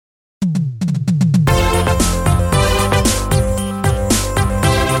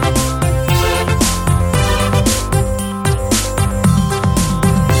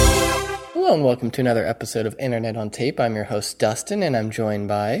Hello and welcome to another episode of Internet on Tape. I'm your host, Dustin, and I'm joined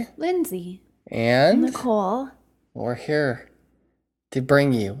by... Lindsay. And... Nicole. We're here to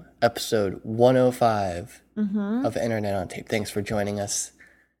bring you episode 105 of Internet on Tape. Thanks for joining us.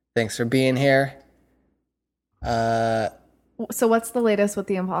 Thanks for being here. So what's the latest with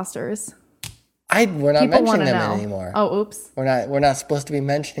the imposters? We're not People mentioning them know. anymore. Oh, oops. We're not supposed to be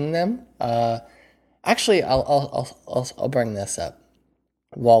mentioning them. Actually, I'll bring this up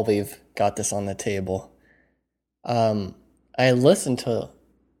while we've got this on the table. I've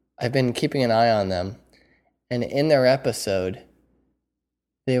been keeping an eye on them, and in their episode,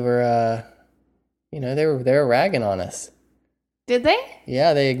 they were, they were ragging on us. Did they?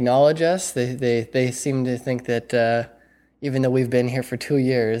 Yeah, they acknowledge us. They seem to think that even though we've been here for 2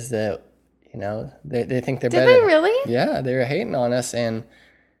 years, that they think they're better. Did they really? Yeah, they were hating on us, and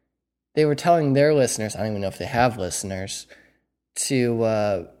they were telling their listeners, I don't even know if they have listeners,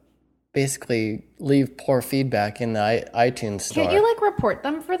 to basically leave poor feedback in the iTunes store. Can't you report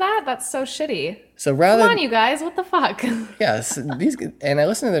them for that? That's so shitty. So rather, come on, you guys, what the fuck? Yes, and I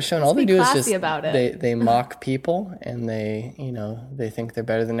listen to their show, and all they do is just about it. They mock people, and they think they're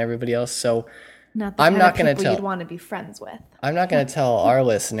better than everybody else. So Not the I'm kind not of going to people tell. you'd want to be friends with. I'm not going to tell our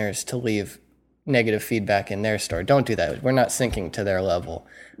listeners to leave negative feedback in their store. Don't do that. We're not sinking to their level.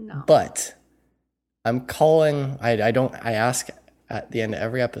 No. But I'm calling. I ask at the end of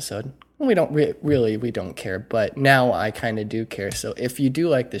every episode. We don't we don't care, but now I kind of do care. So if you do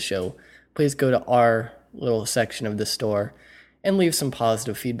like the show, please go to our little section of the store and leave some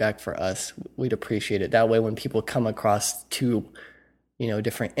positive feedback for us. We'd appreciate it. That way, when people come across two,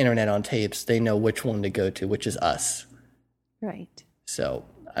 different Internet on Tapes, they know which one to go to, which is us. Right. So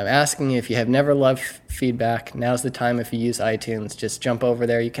I'm asking you, if you have never left feedback, now's the time. If you use iTunes, just jump over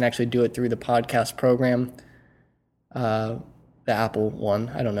there. You can actually do it through the podcast program, the Apple one.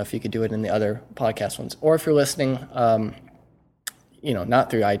 I don't know if you could do it in the other podcast ones. Or if you're listening, not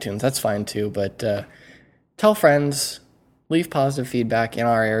through iTunes, that's fine too. But tell friends, leave positive feedback in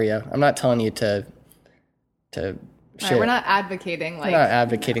our area. I'm not telling you to share. Right, we're not advocating We're not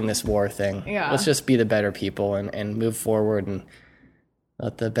advocating this war thing. Yeah. Let's just be the better people and move forward and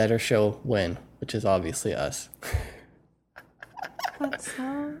let the better show win, which is obviously us. That's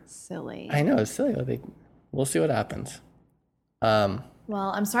so silly. I know, it's silly. We'll see what happens. Well,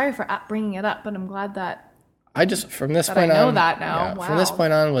 I'm sorry for bringing it up, but I'm glad that from this I point know on, that now. yeah, Wow. From this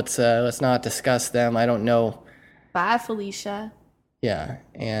point on, let's not discuss them. I don't know. Bye, Felicia. Yeah,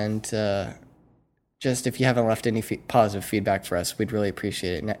 and just if you haven't left any positive feedback for us, we'd really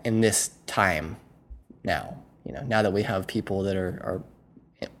appreciate it in this time now. Now that we have people that are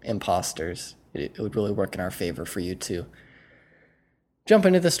imposters, it would really work in our favor for you to jump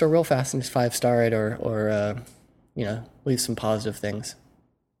into the store real fast and just 5-star it or leave some positive things.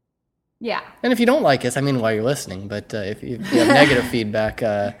 Yeah. And if you don't like us, while you're listening, but if you have negative feedback,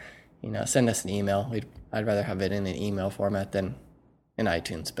 send us an email. I'd rather have it in an email format than in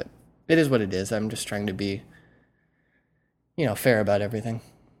iTunes, but it is what it is. I'm just trying to be, fair about everything.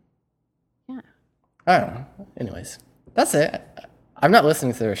 Yeah. I don't know. Anyways, that's it. I'm not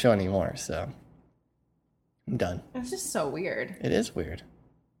listening to their show anymore, so I'm done. It's just so weird. It is weird.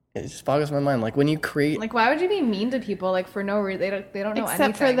 It just boggles my mind. When you create... why would you be mean to people, for no reason? They don't know anything.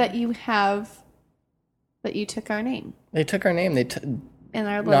 Except for that you took our name. They took our name. They and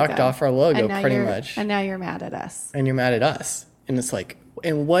our logo. knocked off our logo, pretty you're, much. And now you're mad at us. And you're mad at us. And it's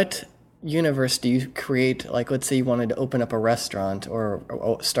in what universe do you create... let's say you wanted to open up a restaurant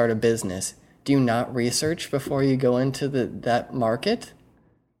or start a business. Do you not research before you go into that market?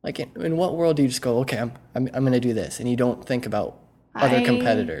 In what world do you just go, okay, I'm going to do this, and you don't think about other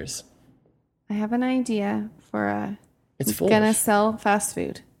competitors? I have an idea for It's going to sell fast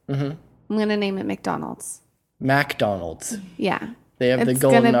food. Mm-hmm. I'm going to name it McDonald's. McDonald's. Yeah. They have the It's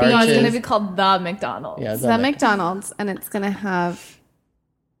golden gonna be- arches. No, it's going to be called the McDonald's. Yeah, It's the McDonald's, and it's going to have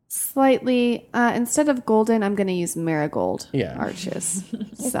slightly, instead of golden, I'm going to use marigold arches.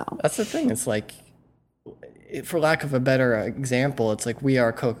 So that's the thing. It's for lack of a better example, it's we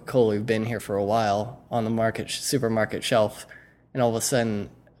are Coca-Cola. We've been here for a while on the supermarket shelf, and all of a sudden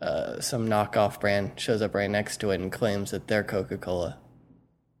some knockoff brand shows up right next to it and claims that they're Coca-Cola.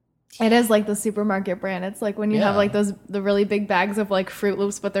 It is like the supermarket brand. It's when you have the really big bags of Fruit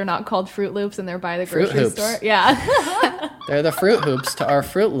Loops, but they're not called Fruit Loops, and they're by the Fruit grocery Hoops. store. Yeah. They're the Fruit Hoops to our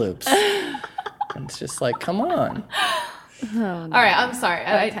Fruit Loops. And it's just come on. Oh, no. All right, I'm sorry.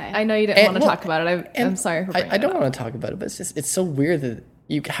 Okay. I know you didn't want to talk about it. I'm sorry for bringing I don't it up. want to talk about it, but it's so weird that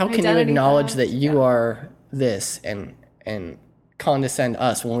how can you Identity acknowledge theft, that you are this and condescend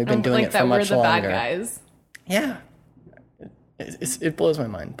us when we've been doing it for that much we're the longer? bad guys. Yeah. It blows my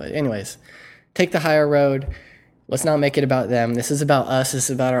mind. But anyways, take the higher road. Let's not make it about them. This is about us. This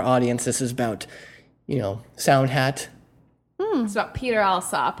is about our audience. This is about, Sound Hat. It's about Peter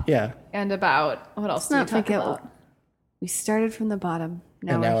Alsop. Yeah. And about, what else do we talk about? We started from the bottom.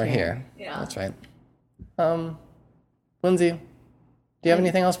 Now we're here. Yeah. That's right. Lindsay, do you have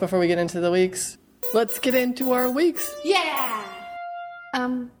anything else before we get into the weeks? Let's get into our weeks. Yeah.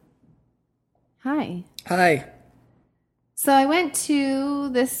 Hi. Hi. So I went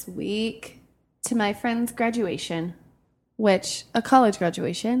this week to my friend's graduation, a college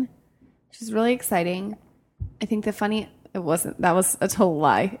graduation, which is really exciting. I think that was a total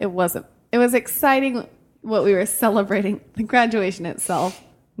lie. It wasn't. It was exciting what we were celebrating. The graduation itself,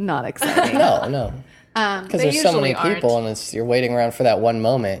 not exciting. No. Because there's so many people and you're waiting around for that one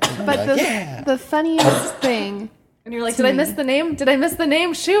moment. But the funniest thing... And you're like, did I miss the name? Did I miss the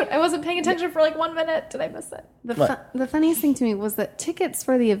name? Shoot, I wasn't paying attention for like 1 minute. Did I miss it? The funniest thing to me was that tickets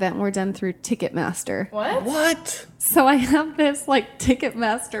for the event were done through Ticketmaster. What? So I have this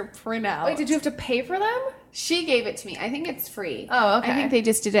Ticketmaster printout. Wait, did you have to pay for them? She gave it to me. I think it's free. Oh, okay. I think they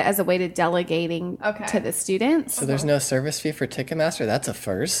just did it as a way to delegating to the students. So there's no service fee for Ticketmaster? That's a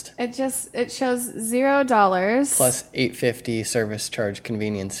first. It shows $0 plus $8.50 service charge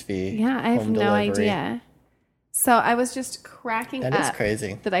convenience fee. Yeah, I have no idea. So I was just cracking up. That is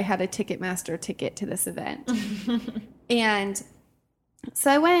crazy. That I had a Ticketmaster ticket to this event. And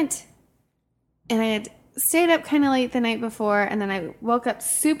so I went, and I had stayed up kind of late the night before, and then I woke up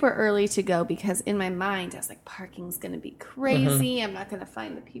super early to go because in my mind I was like, parking's going to be crazy. I'm not going to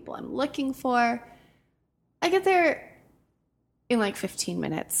find the people I'm looking for. I get there in 15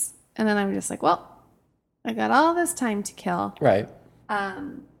 minutes, and then I'm just like, well, I got all this time to kill. Right.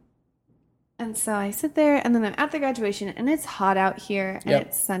 And so I sit there, and then I'm at the graduation, and it's hot out here, and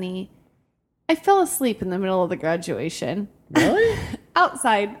it's sunny. I fell asleep in the middle of the graduation. Really?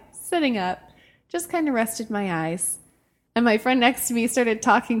 Outside, sitting up, just kind of rested my eyes. And my friend next to me started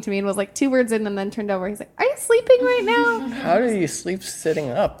talking to me and was like 2 words in and then turned over. He's like, are you sleeping right now? How do you sleep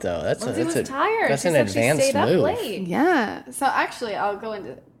sitting up, though? That's tired. That's an advanced move. Late. Yeah. So actually, I'll go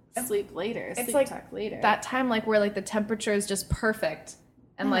into sleep later. It's talk later. That time where the temperature is just perfect.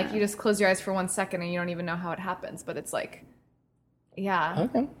 And you just close your eyes for 1 second and you don't even know how it happens. But it's yeah.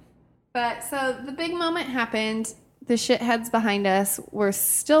 Okay. But so the big moment happened. The shitheads behind us were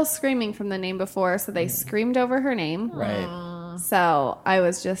still screaming from the name before. So they screamed over her name. Right. So I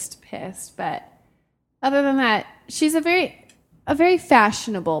was just pissed. But other than that, she's a very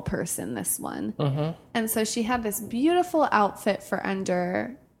fashionable person, this one. Mm-hmm. And so she had this beautiful outfit for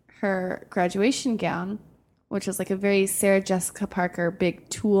under her graduation gown, which was a very Sarah Jessica Parker big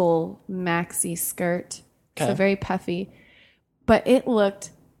tulle maxi skirt. Okay. So very puffy. But it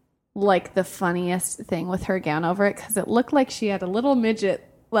looked like the funniest thing with her gown over it because it looked like she had a little midget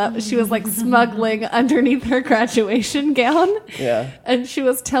she was smuggling underneath her graduation gown. Yeah. And she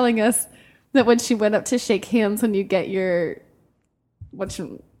was telling us that when she went up to shake hands when you get your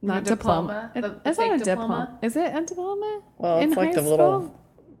diploma. It's not a diploma. Is it a diploma? Well, it's in high the school? little...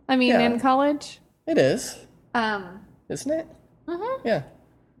 in college? It is. Isn't it? Mm-hmm. Yeah.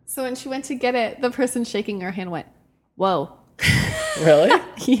 So when she went to get it, the person shaking her hand went, whoa. Really?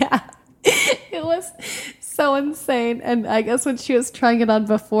 Yeah. It was so insane. And I guess when she was trying it on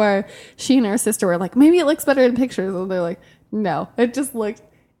before, she and her sister were like, maybe it looks better in pictures. And they're like, no, it just looked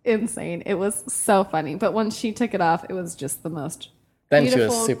insane. It was so funny. But when she took it off, it was just the most then she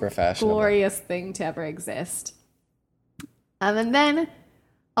was super fashionable, glorious thing to ever exist. And then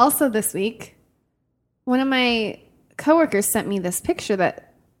also this week, one of my coworkers sent me this picture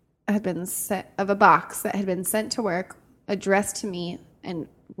that had been sent of a box that had been sent to work, addressed to me, and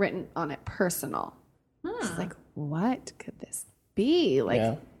written on it personal. I was like, what could this be?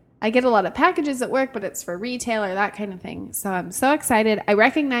 I get a lot of packages at work, but it's for retail or that kind of thing. So I'm so excited. I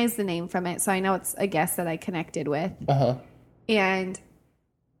recognize the name from it, so I know it's a guest that I connected with. Uh-huh. And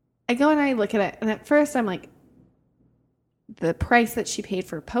I go and I look at it, and at first I'm like, the price that she paid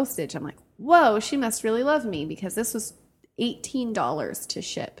for postage, I'm like, whoa, she must really love me because this was $18 to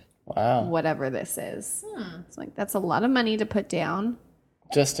ship. Wow. Whatever this is. It's that's a lot of money to put down.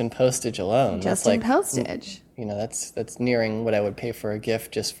 Just in postage alone. Just in postage. That's nearing what I would pay for a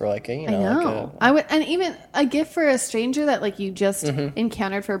gift just for I know. I would, and even a gift for a stranger that you just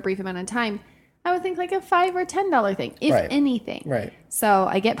encountered for a brief amount of time, I would think a $5 or $10 thing, if anything. Right. So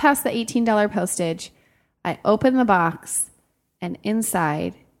I get past the $18 postage. I open the box, and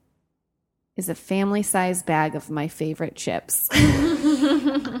inside is a family-sized bag of my favorite chips.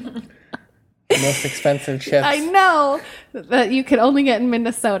 most expensive chips. I know that you could only get in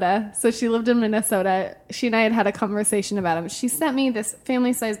Minnesota. So she lived in Minnesota. She and I had a conversation about them. She sent me this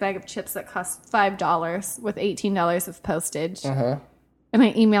family-sized bag of chips that cost $5 with $18 of postage. Uh-huh. And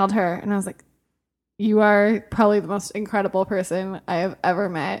I emailed her, and I was like, you are probably the most incredible person I have ever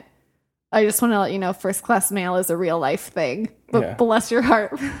met. I just want to let you know first-class mail is a real-life thing. But bless your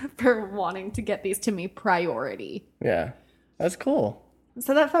heart for wanting to get these to me priority. Yeah. That's cool.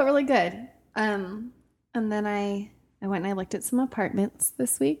 So that felt really good. And then I went and I looked at some apartments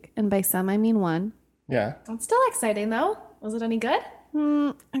this week. And by some, I mean one. Yeah. It's still exciting, though. Was it any good?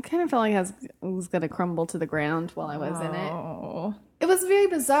 I kind of felt like it was going to crumble to the ground while I was in it. Oh. It was very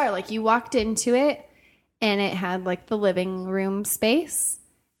bizarre. Like, you walked into it, and it had, like, the living room space.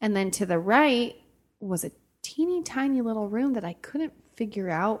 And then to the right was a teeny tiny little room that I couldn't figure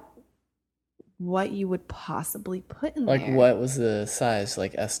out what you would possibly put in there. Like, what was the size,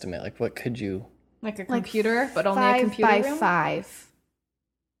 like, estimate? Like, what could you... Like a computer, but only a computer 5 by room?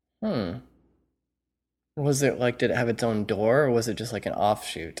 5. Was it, like, did it have its own door, or was it just, like, an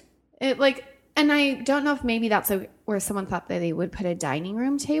offshoot? It, like... And I don't know if maybe that's where someone thought that they would put a dining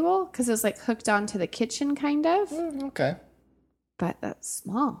room table, because it was, like, hooked onto the kitchen, kind of. Okay. But that's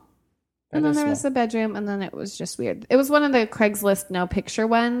small. And then there was a bedroom, and then it was just weird. It was one of the Craigslist no picture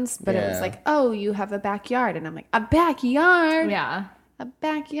ones, but it was like, oh, you have a backyard. And I'm like, a backyard? Yeah. A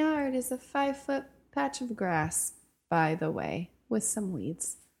backyard is a 5-foot patch of grass, by the way, with some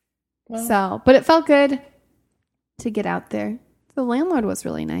weeds. Well, but it felt good to get out there. The landlord was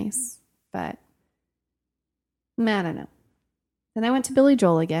really nice, but I don't know. Then I went to Billy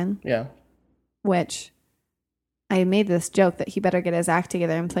Joel again. Yeah. Which... I made this joke that he better get his act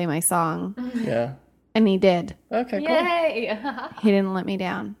together and play my song. Yeah. And he did. Okay, cool. Yay! He didn't let me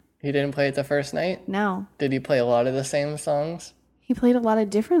down. He didn't play it the first night? No. Did he play a lot of the same songs? He played a lot of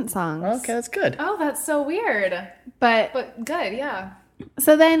different songs. Okay, that's good. Oh, that's so weird. But good, yeah.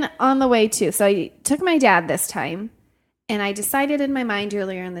 so then on the way too, so I took my dad this time, and I decided in my mind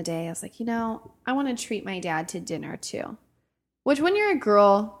earlier in the day, I was like, I want to treat my dad to dinner too. Which when you're a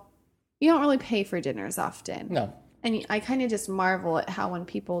girl, you don't really pay for dinners often. No. And I kind of just marvel at how when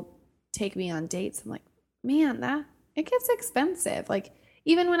people take me on dates, I'm like, man, it gets expensive. Like,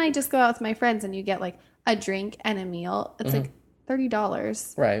 even when I just go out with my friends and you get like a drink and a meal, it's like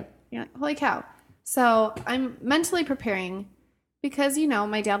 $30. Right. You're like, holy cow. So I'm mentally preparing because,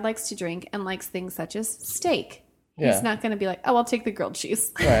 my dad likes to drink and likes things such as steak. Yeah. He's not going to be like, oh, I'll take the grilled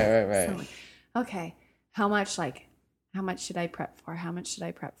cheese. Right. So I'm like, okay, how much should I prep for? How much should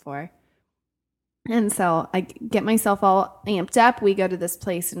I prep for? And so I get myself all amped up. We go to this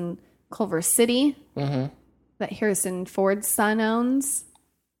place in Culver City that Harrison Ford's son owns.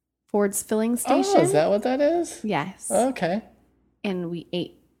 Ford's filling station. Oh, is that what that is? Yes. Okay. And we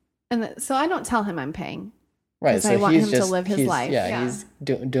ate. And so I don't tell him I'm paying. Right. Because So I want he's him to live his life. Yeah, he's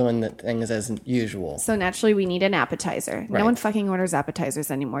doing the things as usual. So naturally we need an appetizer. Right. No one fucking orders appetizers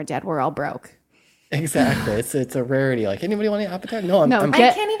anymore, Dad. We're all broke. Exactly. It's a rarity. Like, anybody want an appetizer? No, I'm I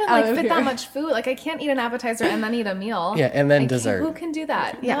Get can't even out of fit here. that much food. Like, I can't eat an appetizer and then eat a meal. Yeah, and then dessert. Who can do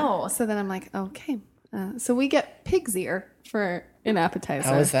that? Yeah. No. So then I'm like, okay. So we get pig's ear for an appetizer.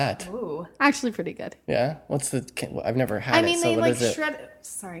 How is that? Ooh. Actually pretty good. Yeah. What's the? I've never had I mean, it. So they what like is it? shred.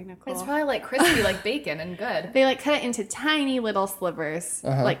 Sorry, Nicole. It's probably like crispy, like bacon and good. They like cut it into tiny little slivers,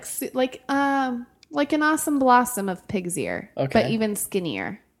 like an awesome blossom of pig's ear, Okay. but even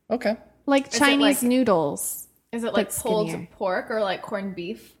skinnier, Okay. like it Chinese like- noodles. Is it like But pulled skinnier. pork or like corned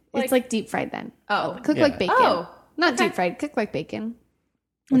beef? It's like deep fried then. Oh. Cooked Yeah. like bacon. Oh, Not okay. deep fried, cooked like bacon.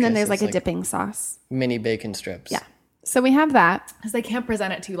 And then Okay, there's so like it's a dipping sauce. Mini bacon strips. Yeah. So we have that. Because they can't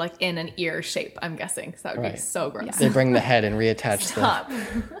present it to you like in an ear shape, I'm guessing. So that would be Right. so gross. They bring the head and reattach the. Stop.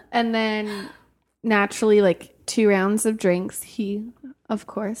 And then naturally, like 2 rounds of drinks. He, of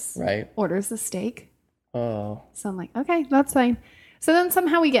course, Right. orders the steak. Oh. So I'm like, okay, that's fine. So then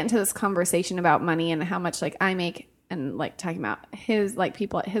somehow we get into this conversation about money and how much like I make and like talking about his like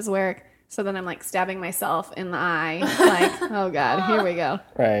people at his work. So then I'm like stabbing myself in the eye, like, oh God, here we go.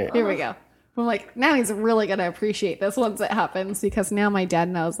 Right. Here we go. I'm like, now he's really going to appreciate this once it happens because now my dad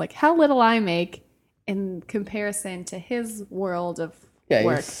knows like how little I make in comparison to his world of Yeah.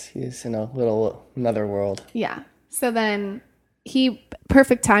 work. He's in another world. Yeah. So then he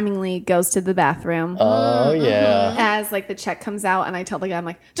perfect timingly goes to the bathroom Oh yeah. as like the check comes out and I tell the guy, I'm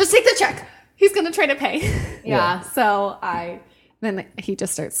like, just take the check. He's going to try to pay. Yeah. So then he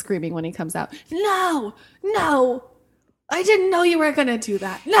just starts screaming when he comes out. No, I didn't know you were going to do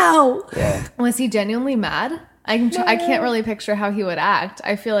that. No. Yeah. Was he genuinely mad? I can't really picture how he would act.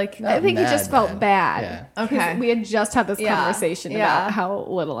 I feel like I think he mad, just felt man. bad. Yeah. Okay. We had just had this Yeah. conversation Yeah. about how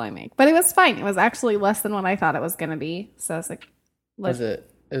little I make. But it was fine. It was actually less than what I thought it was going to be. So I was like,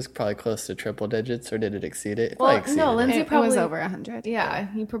 It was probably close to triple digits, or did it exceed it? It Well, probably exceeded no, it. Lindsay it was probably over 100. Yeah,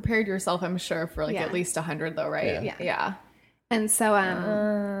 you prepared yourself, I'm sure, for like Yeah. at least 100 though, right? Yeah. Yeah. And so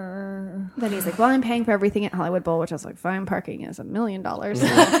then he's like, well, I'm paying for everything at Hollywood Bowl, which I was like, fine, parking is $1 million.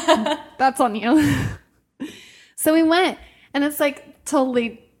 That's on you. So we went, and it's like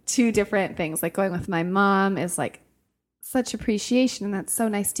totally two different things. Like going with my mom is like such appreciation, and that's so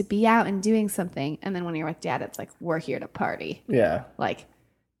nice to be out and doing something. And then when you're with dad, it's like, we're here to party. Yeah. Like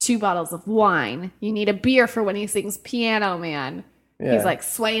 2 bottles of wine. You need a beer for when he sings Piano Man. Yeah. He's like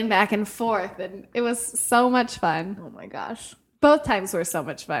swaying back and forth, and it was so much fun. Oh my gosh. Both times were so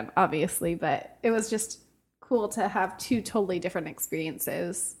much fun, obviously, but it was just cool to have 2 totally different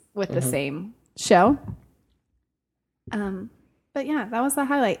experiences with the same show. But yeah, that was the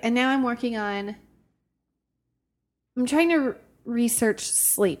highlight. And now I'm trying to research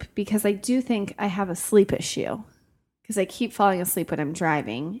sleep, because I do think I have a sleep issue, because I keep falling asleep when I'm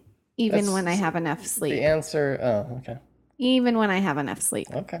driving, even That's when I have enough sleep. The answer. Oh, okay. Even when I have enough sleep.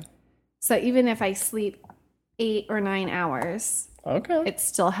 Okay. So even if I sleep 8 or 9 hours, Okay. it's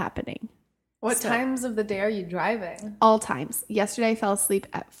still happening. What So- times of the day are you driving? All times. Yesterday I fell asleep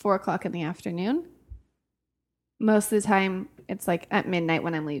at 4 o'clock in the afternoon. Most of the time it's like at midnight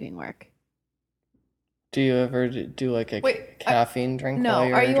when I'm leaving work. Do you ever do like a Wait, caffeine drink? No, while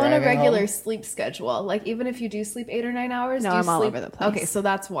you're are you on a driving regular home? sleep schedule? Like even if you do sleep 8 or 9 hours, No, do you I'm all sleep? over the place. Okay, so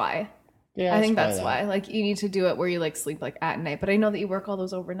that's why. Yeah, I think that's probably why. Like you need to do it where you like sleep like at night. But I know that you work all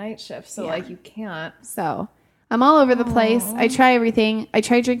those overnight shifts, so Yeah. like you can't. So I'm all over the place. I try everything. I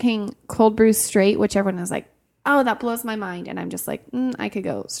try drinking cold brew straight, which everyone is like, oh, that blows my mind. And I'm just like, I could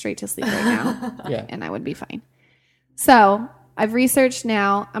go straight to sleep right now Yeah. and I would be fine. So I've researched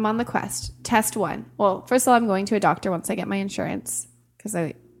now. I'm on the quest. Test 1. Well, first of all, I'm going to a doctor once I get my insurance, because this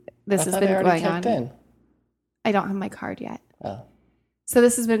I has thought been they already going on. kicked in. I don't have my card yet. Oh. So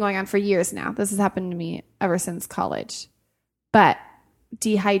this has been going on for years now. This has happened to me ever since college. But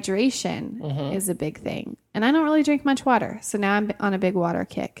dehydration is a big thing. And I don't really drink much water. So now I'm on a big water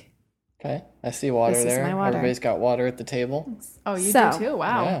kick. Okay. I see water This is there. my water. Everybody's got water at the table. Oh, you So- do too?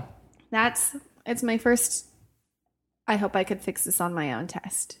 Wow. Yeah. It's my first, I hope I could fix this on my own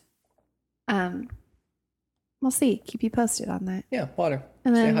test. We'll see. Keep you posted on that. Yeah. Water.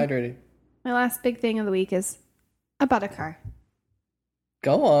 And Stay then- hydrated. My last big thing of the week is I bought a car.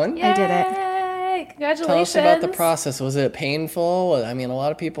 Go on. I did it. Yay! Congratulations. Tell us about the process. Was it painful? I mean, a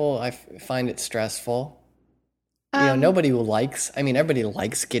lot of people find it stressful. Nobody likes. I mean, everybody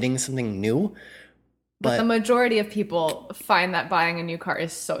likes getting something new, But but the majority of people find that buying a new car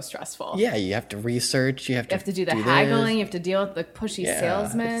is so stressful. yeah, you have to research. You have You have to do the this. haggling. You have to deal with the pushy Yeah,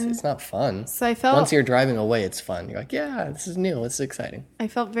 salesman. It's not fun. So I felt Once you're driving away, it's fun. You're like, yeah, this is new. It's exciting. I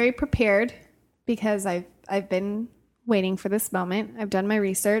felt very prepared, because I've been waiting for this moment. I've done my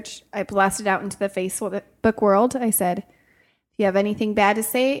research. I blasted out into the Facebook world. I said, if you have anything bad to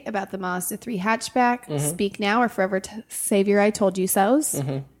say about the Mazda 3 hatchback, speak now or forever save your I told you so's.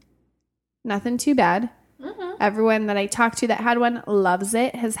 Nothing too bad. Everyone that I talked to that had one loves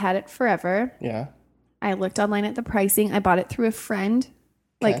it, has had it forever. Yeah. I looked online at the pricing. I bought it through a friend,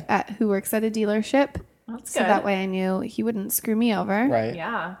 Okay. who works at a dealership. That's So good. that way I knew he wouldn't screw me over. Right.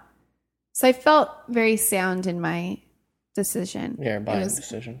 Yeah. So I felt very sound in my decision. Yeah. It Buying was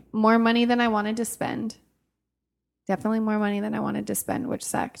decision. more money than I wanted to spend. Definitely more money than I wanted to spend, which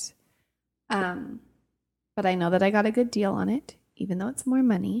sucked. But I know that I got a good deal on it, even though it's more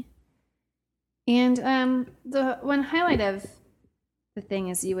money. And the one highlight of the thing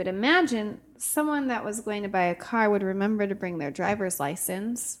is, you would imagine someone that was going to buy a car would remember to bring their driver's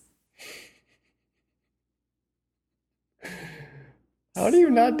license. How do you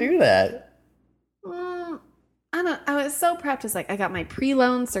not do that? I was so practiced. Like, I got my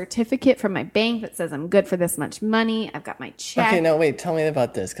pre-loan certificate from my bank that says I'm good for this much money. I've got my check. Okay, no, wait. Tell me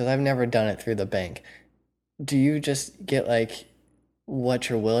about this, because I've never done it through the bank. Do you just get like what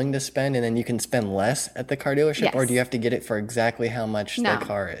you're willing to spend, and then you can spend less at the car dealership, or Yes. do you have to get it for exactly how much No. the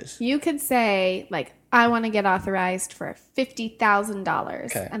car is? You could say, like, I want to get authorized for $50,000.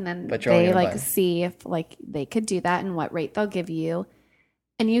 Okay, And then but you're only they, gonna like, buy- see if, like, they could do that and what rate they'll give you.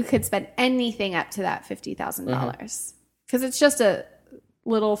 And you could spend anything up to that $50,000. Because it's just a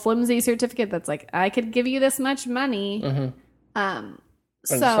little flimsy certificate that's like, I could give you this much money. But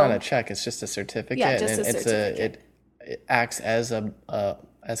it's not a check; it's just a certificate. Yeah, just and a certificate. It acts as money.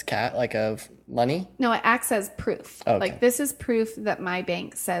 No, it acts as proof. Okay. Like, this is proof that my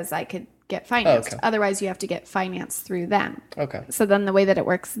bank says I could get financed. okay. Otherwise, you have to get financed through them. Okay. So then the way that it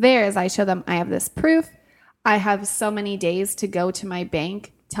works there is I show them I have this proof. I have so many days to go to my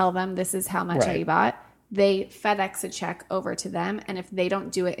bank, tell them this is how much I Right. bought. They FedEx a check over to them. And if they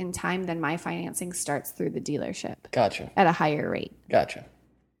don't do it in time, then my financing starts through the dealership Gotcha. at a higher rate. Gotcha.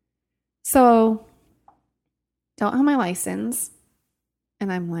 So don't have my license.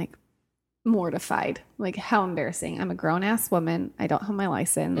 And I'm like mortified. Like, how embarrassing. I'm a grown ass woman. I don't have my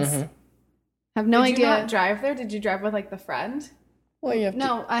license. Mm-hmm. Have no Did idea. you not drive there? Did you drive with like the friend? Well, you have to.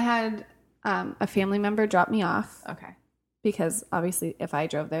 No, I had a family member drop me off Okay. because obviously if I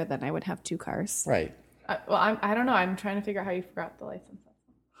drove there, then I would have 2 cars. Right. I don't know. I'm trying to figure out how you forgot the license.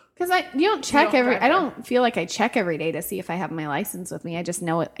 Because you don't check don't drive I there. don't feel like I check every day to see if I have my license with me. I just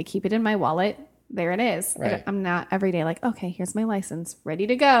know it. I keep it in my wallet. There it is. Right. I'm not every day like, okay, here's my license, ready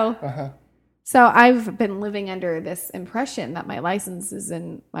to go. Uh-huh. So I've been living under this impression that my license is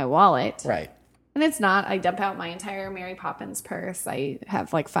in my wallet. Right. And it's not. I dump out my entire Mary Poppins purse. I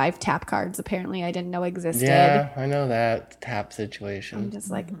have like 5 tap cards apparently I didn't know existed. Yeah, I know that tap I'm situation.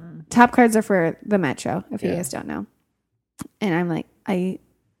 just like, tap cards are for the Metro, if you Yeah. guys don't know. And I'm like, I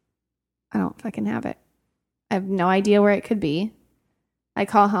don't fucking have it. I have no idea where it could be. I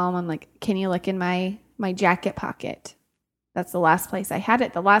call home. I'm like, can you look in my jacket pocket? That's the last place I had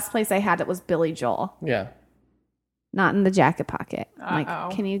it. The last place I had it was Billy Joel, Yeah. not in the jacket pocket. I'm Uh-oh.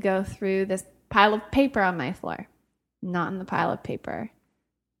 like, can you go through this pile of paper on my floor? Not in the pile of paper.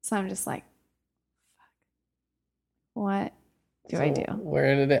 So I'm just like, fuck. What do I do?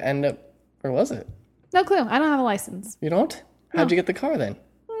 Where did it end up? Where was it? No clue. I don't have a license. You don't? How'd you get the car then?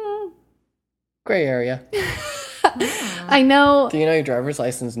 Mm. Gray area. I know. Do you know your driver's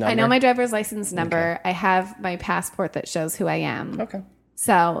license number? I know my driver's license number. I have my passport that shows who I am. Okay.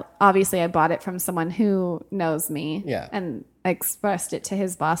 So obviously I bought it from someone who knows me. Yeah. And I expressed it to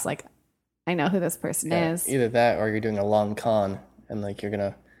his boss like, I know who this person Yeah, is. either that or you're doing a long con and like you're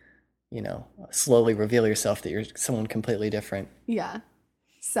gonna, slowly reveal yourself that you're someone completely different. Yeah.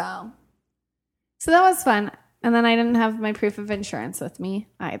 So that was fun. And then I didn't have my proof of insurance with me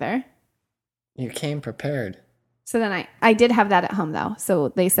either. You came prepared. So then I did have that at home though. So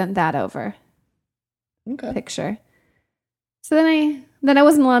they sent that over. Okay. Picture. So then I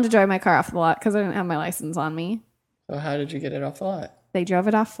wasn't allowed to drive my car off the lot because I didn't have my license on me. So how did you get it off the lot? They drove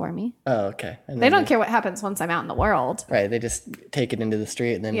it off for me. Oh, okay. And They then don't care what happens once I'm out in the world. Right. They just take it into the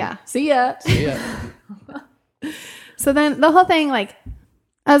street and then Yeah. See ya. Yeah. So then the whole thing, like,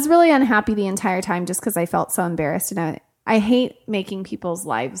 I was really unhappy the entire time just because I felt so embarrassed. And I hate making people's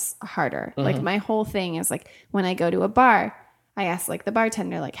lives harder. Like, my whole thing is, like, when I go to a bar, I ask, like, the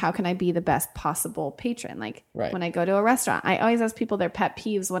bartender, like, how can I be the best possible patron? Like, Right. when I go to a restaurant, I always ask people their pet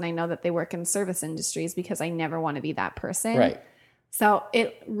peeves when I know that they work in service industries because I never want to be that person. Right. So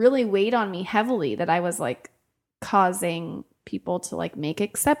it really weighed on me heavily that I was, like, causing people to, like, make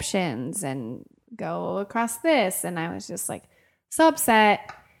exceptions and go across this. And I was just, like, so upset.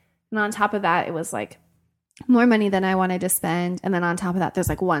 And on top of that, it was, like, more money than I wanted to spend. And then on top of that, there's,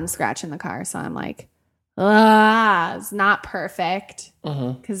 like, 1 scratch in the car. So I'm like, it's not perfect.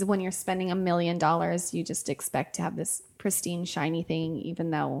 Because when you're spending $1 million, you just expect to have this pristine, shiny thing,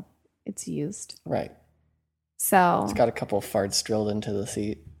 even though it's used. Right. So It's got a couple of farts drilled into the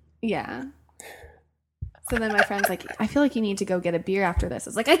seat. yeah. So then my friend's like, I feel like you need to go get a beer after this.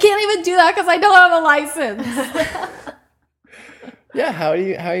 It's like, I can't even do that because I don't have a license. Yeah. How are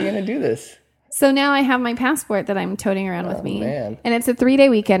you gonna do this? So now I have my passport that I'm toting around with Oh, me. man. And it's a 3-day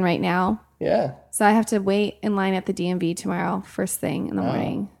weekend right now. Yeah. So I have to wait in line at the DMV tomorrow, first thing in the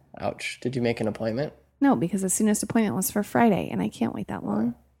morning. Ouch. Did you make an appointment? No, because the soonest appointment was for Friday, and I can't wait that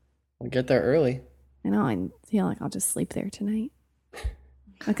long. We'll get there early. I know. I feel like I'll just sleep there tonight.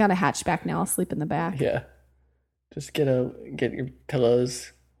 I got a hatchback now. I'll sleep in the back. Yeah. Just get your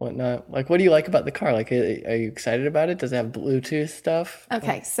pillows, whatnot. Like, what do you like about the car? Like, are you excited about it? Does it have Bluetooth stuff?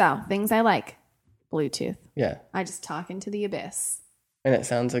 Okay, so things I like. Bluetooth. Yeah. I just talk into the abyss. And it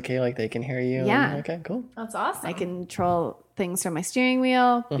sounds okay, like they can hear you. Yeah. Okay, cool. That's awesome. I control things from my steering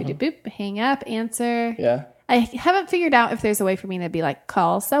wheel. Boop, boop, boop, hang up, answer. Yeah. I haven't figured out if there's a way for me to be like,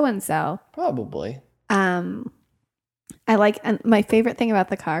 call so-and-so. Probably. I like, and my favorite thing about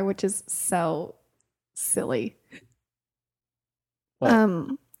the car, which is so silly,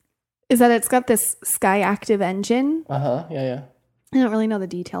 What? is that it's got this Skyactiv engine. Yeah, yeah. I don't really know the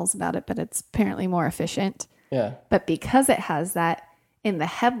details about it, but it's apparently more efficient. Yeah. But because it has that, in the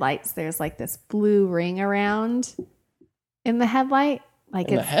headlights, there's like this blue ring around in the headlight. Like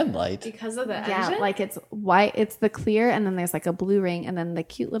In the it's headlight. because of the yeah, engine? like it's white. It's the clear, and then there's like a blue ring, and then the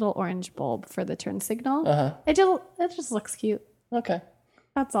cute little orange bulb for the turn signal. Uh-huh. It just looks cute. Okay.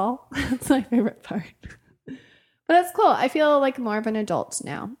 That's all. That's my favorite part. But it's cool. I feel like more of an adult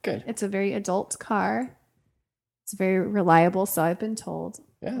now. Good. It's a very adult car. It's very reliable, so I've been told.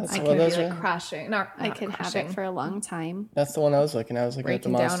 Yeah, that's I one could of be those. like crashing. No, I could have it for a long time. That's the one I was looking at. I was looking at the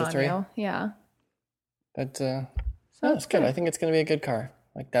breaking down Mazda on 3. you. Yeah. But it's good. I think it's going to be a good car.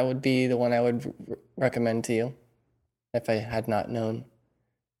 Like that would be the one I would recommend to you if I had not known,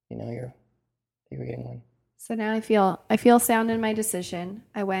 you were getting one. So now I feel sound in my decision.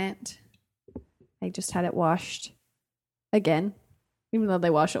 I just had it washed again, even though they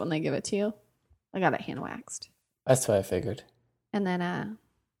wash it when they give it to you. I got it hand waxed. That's what I figured. And then,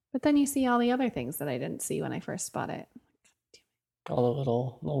 but then you see all the other things that I didn't see when I first bought it. All the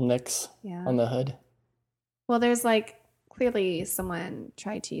little nicks Yeah. on the hood. Well, there's clearly someone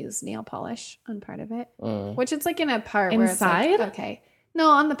tried to use nail polish on part of it, which it's in a part where Inside? it's okay. No,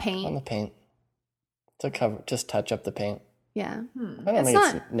 on the paint. On the paint. To cover, just touch up the paint. Yeah. I don't think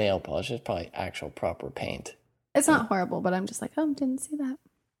it's nail polish. It's probably actual proper paint. It's not horrible, but I'm just didn't see that.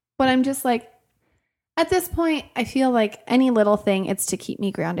 But I'm just at this point, I feel like any little thing, it's to keep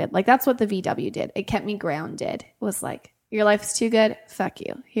me grounded. That's what the VW did. It kept me grounded. It was your life's too good. Fuck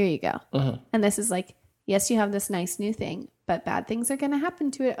you. Here you go. Mm-hmm. And this is yes, you have this nice new thing, but bad things are going to happen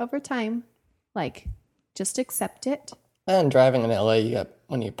to it over time. Just accept it. And driving in LA,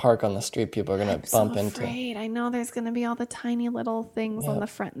 when you park on the street, people are going to bump into. I know there's going to be all the tiny little things on the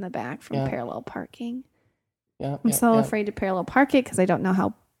front and the back from parallel parking. Yeah, I'm so afraid to parallel park it because I don't know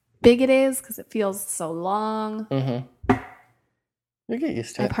how big it is because it feels so long. Mm-hmm. You get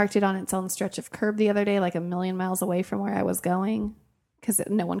used to it. I parked it on its own stretch of curb the other day, a million miles away from where I was going because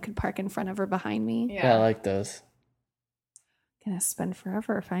no one could park in front of or behind me. Yeah, I like those. Gonna spend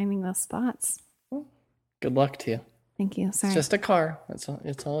forever finding those spots. Good luck to you. Thank you. Sorry. It's just a car. That's all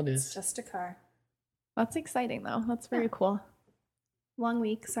it is. It's just a car. That's exciting, though. That's very cool. Long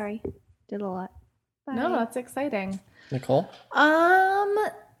week. Sorry. Did a lot. Bye. No, that's exciting. Nicole? I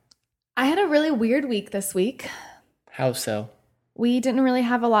had a really weird week this week. How so? We didn't really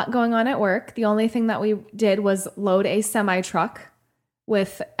have a lot going on at work. The only thing that we did was load a semi-truck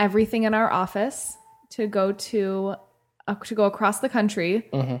with everything in our office to go across the country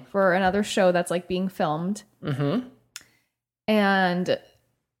for another show that's being filmed. Mm-hmm. And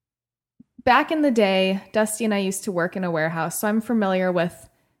back in the day, Dusty and I used to work in a warehouse, so I'm familiar with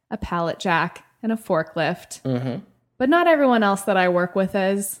a pallet jack and a forklift. Mm-hmm. But not everyone else that I work with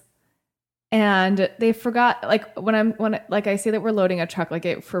is. And they forgot, when I say that we're loading a truck,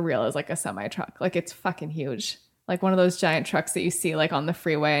 it for real is a semi truck. It's fucking huge. One of those giant trucks that you see on the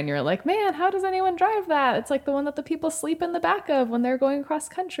freeway and you're like, man, how does anyone drive that? It's the one that the people sleep in the back of when they're going across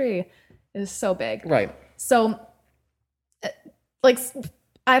country. It is so big. Right. So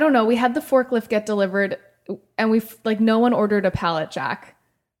I don't know. We had the forklift get delivered and no one ordered a pallet jack.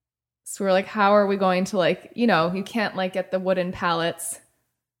 So we're how are we going to you can't get the wooden pallets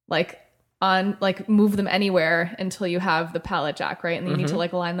on move them anywhere until you have the pallet jack, right? And then you need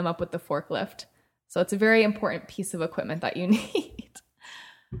to line them up with the forklift. So it's a very important piece of equipment that you need.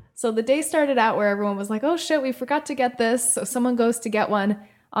 So the day started out where everyone was oh shit, we forgot to get this. So someone goes to get one.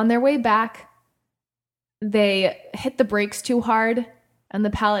 On their way back, they hit the brakes too hard and the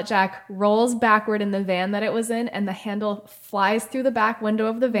pallet jack rolls backward in the van that it was in and the handle flies through the back window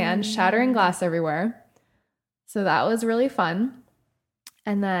of the van, shattering glass everywhere. So that was really fun.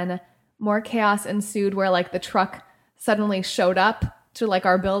 And then more chaos ensued where the truck suddenly showed up to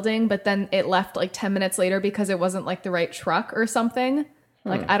our building, but then it left 10 minutes later because it wasn't the right truck or something.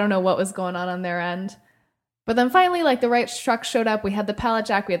 I don't know what was going on their end. But then finally, the right truck showed up. We had the pallet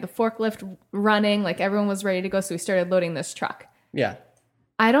jack. We had the forklift running. Everyone was ready to go. So we started loading this truck. Yeah.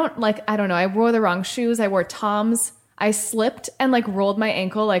 I don't know. I wore the wrong shoes. I wore Toms. I slipped and rolled my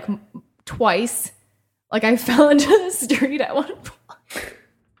ankle twice. I fell into the street at one point.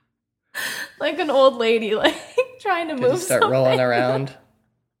 An old lady, trying to move. Did you start rolling around?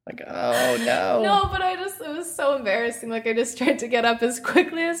 Oh no. No, but it was so embarrassing. I just tried to get up as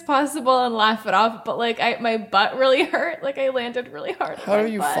quickly as possible and laugh it off. But my butt really hurt. I landed really hard. How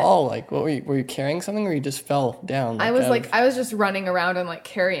do you fall? What were you carrying something or you just fell down? I was just running around and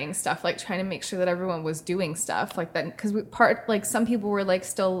carrying stuff, trying to make sure that everyone was doing stuff that. Because some people were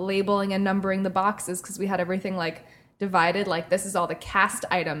still labeling and numbering the boxes because we had everything divided. This is all the cast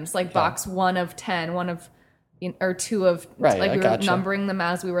items, box 1 of 10, 1 of or 2 of right, we were numbering them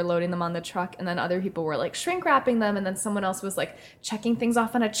as we were loading them on the truck, and then other people were shrink wrapping them, and then someone else was checking things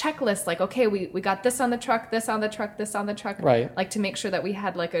off on a checklist, okay, we got this on the truck, this on the truck, this on the truck, right, to make sure that we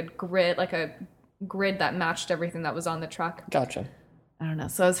had a grid that matched everything that was on the truck. Gotcha. I don't know.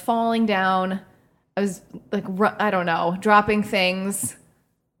 So I was falling down. I was I don't know, dropping things.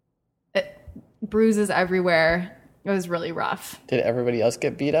 bruises everywhere. It was really rough. Did everybody else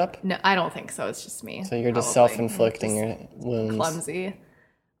get beat up? No, I don't think so. It's just me. So you're just probably. self-inflicting Just your wounds. clumsy.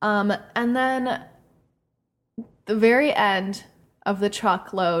 And then the very end of the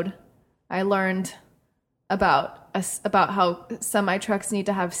truckload, I learned about how semi-trucks need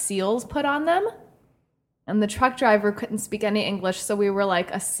to have seals put on them. And the truck driver couldn't speak any English, so we were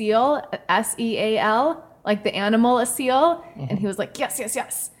like, a seal, S-E-A-L, like the animal, a seal. And he was like, yes, yes,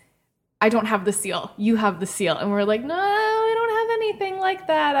 yes. I don't have the seal. You have the seal. And we're like, no, we don't have anything like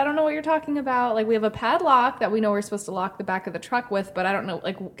that. I don't know what you're talking about. Like, we have a padlock that we know we're supposed to lock the back of the truck with, but I don't know,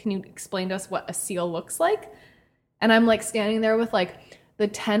 like, can you explain to us what a seal looks like? And I'm like standing there with like the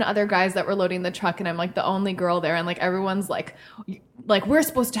 10 other guys that were loading the truck, and I'm like the only girl there, and like everyone's like we're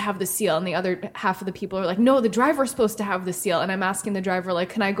supposed to have the seal, and the other half of the people are like, no, the driver's supposed to have the seal. And I'm asking the driver, like,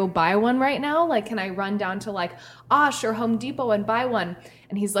 can I go buy one right now? Like, can I run down to like Osh or Home Depot and buy one?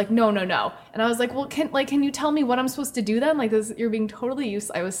 And he's like, no. And I was like, well, can you tell me what I'm supposed to do then? Like, this, you're being totally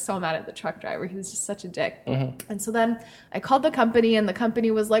useless. I was so mad at the truck driver. He was just such a dick. And so then I called the company, and the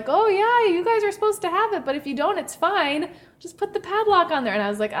company was like, oh yeah, you guys are supposed to have it, but if you don't, it's fine. Just put the padlock on there. And I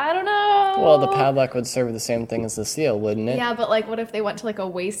was like, I don't know. Well, the padlock would serve the same thing as the seal, wouldn't it? Yeah, but like, what if they went to like a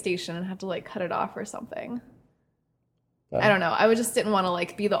way station and had to like cut it off or something? I don't know. I just didn't want to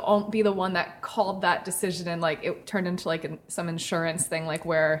like be the one that called that decision, and like it turned into like some insurance thing, like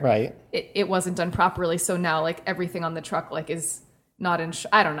where it wasn't done properly. So now like everything on the truck like is not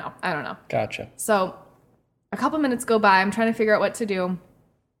insured. I don't know. Gotcha. So a couple minutes go by. I'm trying to figure out what to do.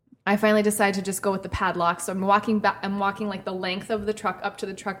 I finally decide to just go with the padlock. So I'm walking back. I'm walking like the length of the truck up to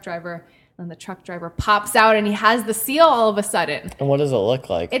the truck driver, and the truck driver pops out, and he has the seal all of a sudden. And what does it look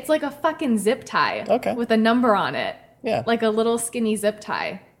like? It's like a fucking zip tie. Okay. With a number on it. Yeah. Like a little skinny zip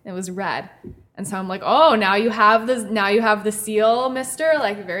tie. It was red. And so I'm like, oh, now you have the seal, mister.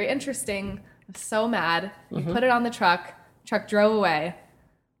 Like, very interesting. I'm so mad. We put it on the truck. Truck drove away.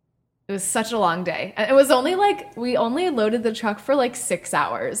 It was such a long day. And it was only like, we only loaded the truck for like 6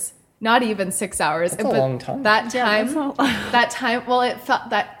 hours. Not even 6 hours. That's a long time. That time, well, it felt,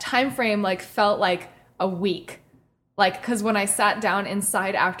 that time frame like felt like a week. Like, because when I sat down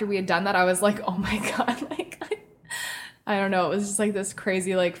inside after we had done that, I was like, oh my God, like, I don't know. It was just like this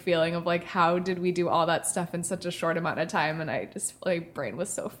crazy like feeling of like, how did we do all that stuff in such a short amount of time? And I just, my brain was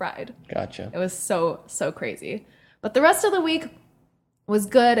so fried. Gotcha. It was so crazy. But the rest of the week was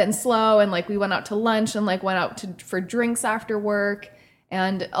good and slow. And like, we went out to lunch and like went out for drinks after work.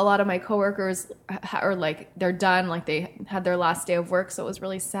 And a lot of my coworkers are like, they're done. Like, they had their last day of work. So it was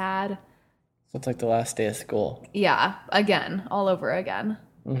really sad. So it's like the last day of school. Yeah. Again, all over again.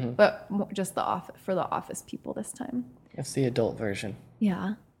 But just for the office people this time. It's the adult version.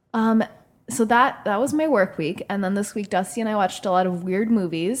 Yeah. So that was my work week. And then this week, Dusty and I watched a lot of weird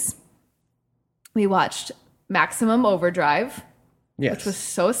movies. We watched Maximum Overdrive, which was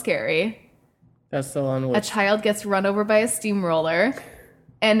so scary. That's the one A child gets run over by a steamroller,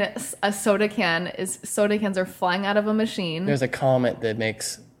 and soda cans are flying out of a machine. There's a comet that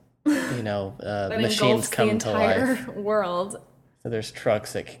makes, that machines come to life. World. So there's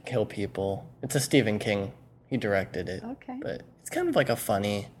trucks that can kill people. It's a Stephen King. He directed it. Okay. But it's kind of like a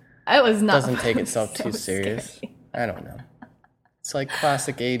funny. It was not. Doesn't take itself too serious. Scary. I don't know. It's like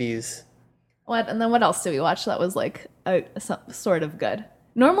classic 80s. What? And then what else did we watch that was like sort of good?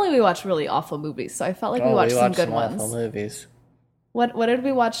 Normally we watch really awful movies, so I felt like we watched some good ones. Awful movies. What did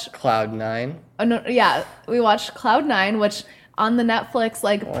we watch? Cloud 9. Oh no, yeah, we watched Cloud 9, which on the Netflix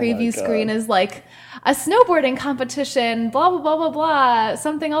preview screen is like a snowboarding competition, blah blah blah blah blah,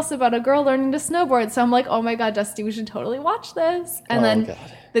 something else about a girl learning to snowboard. So I'm like, oh my God, Dusty, we should totally watch this. And then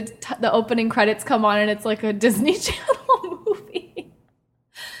the opening credits come on, and it's like a Disney Channel movie.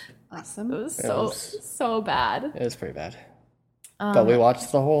 Awesome. It was so bad. It was pretty bad. But we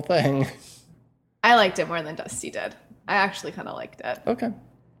watched the whole thing. I liked it more than Dusty did. I actually kind of liked it. Okay.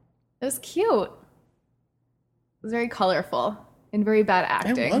 It was cute. It was very colorful and very bad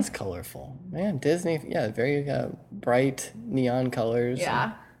acting. It was colorful. Man, Disney, very bright neon colors.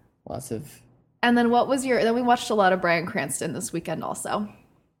 Yeah. Lots of... And then then we watched a lot of Bryan Cranston this weekend also.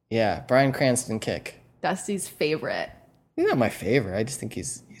 Yeah, Bryan Cranston kick. Dusty's favorite. He's not my favorite. I just think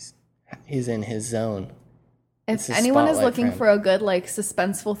he's in his zone. If anyone is looking for a good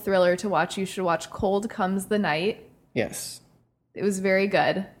suspenseful thriller to watch, you should watch Cold Comes the Night. Yes. It was very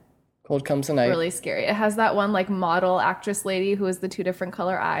good. Cold Comes the Night. Really scary. It has that one model actress lady who has the 2 different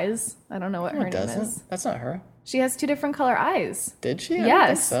color eyes. I don't know what her name is. That's not her. She has 2 different color eyes. Did she?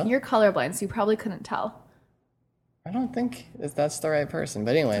 Yes. I don't think so. You're colorblind, so you probably couldn't tell. I don't think that's the right person.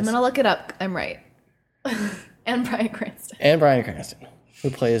 But anyways. I'm going to look it up. I'm right. And Bryan Cranston. who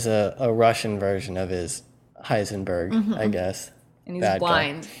plays a Russian version of his Heisenberg, I guess. And he's Bad guy.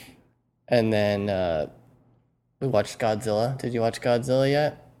 blind. And then we watched Godzilla. Did you watch Godzilla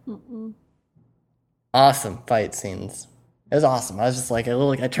yet? Awesome fight scenes. It was awesome. I was just like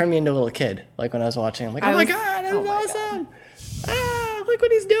it turned me into a little kid. Like when I was watching, I'm like, oh my god, that was awesome! Ah, look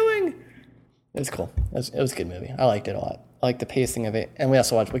what he's doing. It was cool. It was a good movie. I liked it a lot. I liked the pacing of it. And we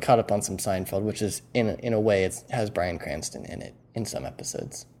caught up on some Seinfeld, which is in a way it has Bryan Cranston in it in some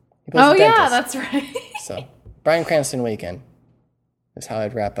episodes. He plays Oh a yeah, dentist. that's right. So Bryan Cranston weekend is how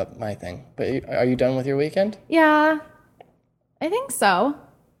I'd wrap up my thing. But are you done with your weekend? Yeah, I think so.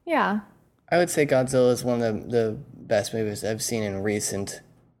 Yeah. I would say Godzilla is one of the best movies I've seen in recent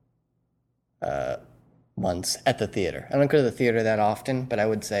months at the theater. I don't go to the theater that often, but I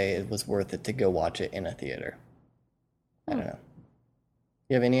would say it was worth it to go watch it in a theater. I don't know.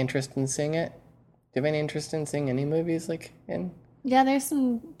 You have any interest in seeing it? Do you have any interest in seeing any movies in? Yeah, there's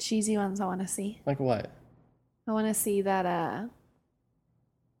some cheesy ones I want to see. Like what? I want to see that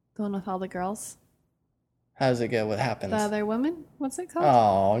the one with all the girls. How does it go? What happens? The other woman? What's it called?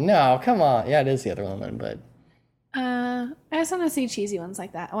 Oh, no, come on. Yeah, it is the other woman, but I just want to see cheesy ones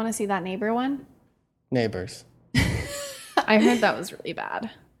like that. I want to see that neighbor one. Neighbors. I heard that was really bad.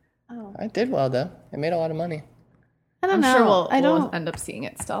 Oh, I did well, though. It made a lot of money. I don't I'm know. sure we'll I don't. end up seeing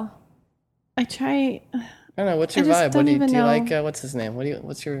it still. I try. I don't know. What's your I just vibe? What don't do you even know. like? What's his name?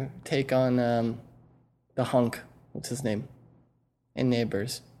 What's your take on the hunk? What's his name? In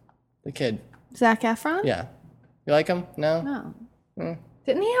Neighbors, the kid. Zac Efron? Yeah, you like him? No, No.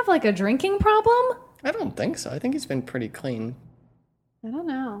 Didn't he have like a drinking problem? I don't think so. I think he's been pretty clean. I don't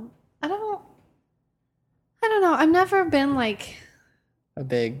know. I don't know. I've never been like A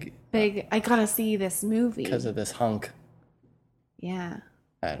big big. I gotta see this movie. because of this hunk. Yeah.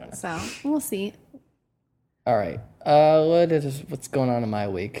 I don't know. So we'll see. All right. What's going on in my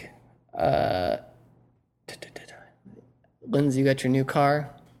week? Lindsay, you got your new car.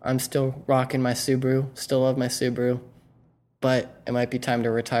 I'm still rocking my Subaru. Still love my Subaru, but it might be time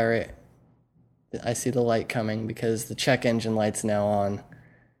to retire it. I see the light coming because the check engine light's now on.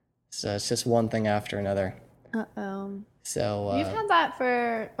 So it's just one thing after another. Uh-oh. So You've had that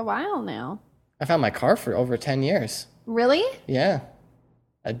for a while now. I've had my car for over 10 years. Really? Yeah.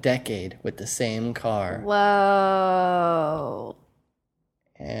 A decade with the same car. Whoa.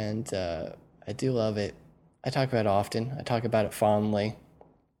 And I do love it. I talk about it often. I talk about it fondly.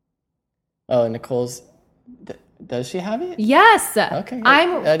 Oh, Nicole's... Does she have it? Yes. Okay.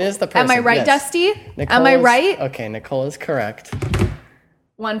 That is the person. Am I right, yes. Dusty? Nicole Am I is- right? Okay, Nicole is correct.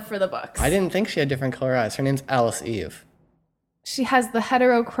 One for the books. I didn't think she had different color eyes. Her name's Alice Eve. She has the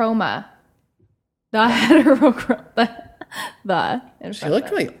heterochroma. The heterochroma. The. in She front of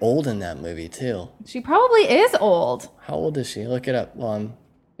looked it. really old in that movie, too. She probably is old. How old is she? Look it up while I'm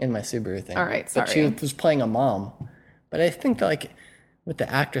in my Subaru thing. All right, But she sorry. was playing a mom. But I think that, with the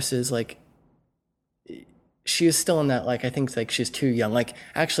actresses, she was still in that, I think, she's too young.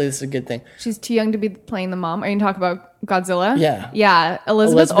 Actually, this is a good thing. She's too young to be playing the mom. Are you talking about Godzilla? Yeah. Yeah.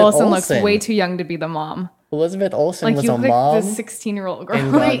 Elizabeth Elizabeth Olsen looks Olsen. way too young to be the mom. Elizabeth Olsen was you a look mom like the 16-year-old girl.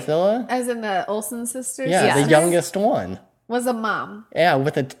 in Wait. Godzilla. As in the Olsen sisters? Yeah, Yes. the youngest one. Was a mom. Yeah,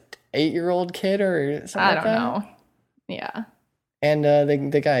 with a 8-year-old kid or something I like don't that. know. Yeah. And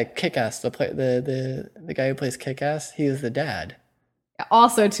the guy Kick-Ass, the guy who plays Kick-Ass, he is the dad.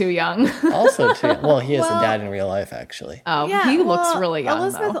 Also too young. Also, too. Well, he is the Well- dad in real life, actually. Oh, Yeah, he looks well, really young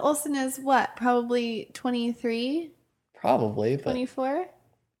Elizabeth though. Olsen is what? Probably 23, Probably, but 24?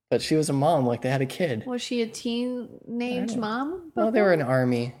 she was a mom. They had a kid. Was she a teenage mom? Well, they were an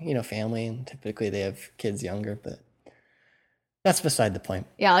army, family, and typically they have kids younger, but that's beside the point.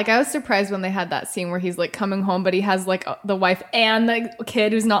 Yeah, I was surprised when they had that scene where he's coming home, but he has the wife and the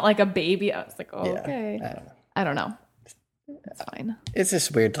kid who's not a baby. I was like, oh, Yeah, okay. I don't know. I don't know. It's fine. It's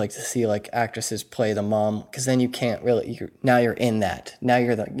just weird to see actresses play the mom, because then you can't really. Now you're in that. Now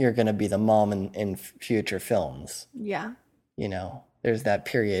you're going to be the mom in future films. Yeah. There's that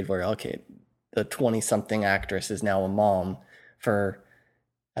period where the 20-something actress is now a mom for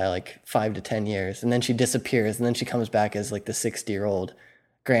 5 to 10 years, and then she disappears, and then she comes back as the 60-year-old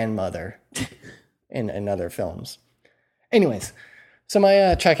grandmother in other films. Anyways, so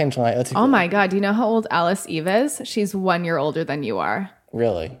my check engine light. Oh my God. Do you know how old Alice Eve is? She's 1 year older than you are.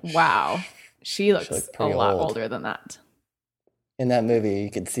 Really? Wow. She looks looked a pretty lot old. older than that. In that movie,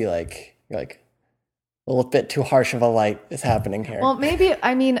 you could see a little bit too harsh of a light is happening here. Well, maybe,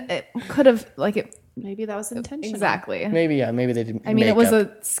 it could have, Maybe that was intentional. exactly. maybe they didn't. It was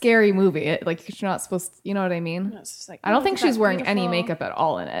a scary movie. You're not supposed to, you know what I mean? It's just I don't think she's wearing any beautiful- makeup at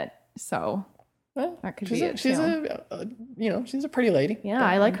all in it. So, Well, That could she's be a, it, she's too. she's a pretty lady. Yeah,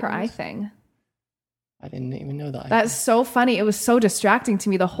 I like her eye thing. I didn't even know that. That's so funny. It was so distracting to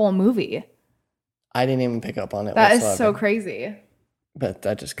me the whole movie. I didn't even pick up on it. That is whatsoever. so crazy. But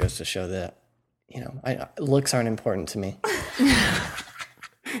that just goes to show that, looks aren't important to me.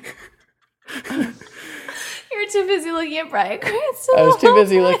 You're too busy looking at Bryan Cranston. I was too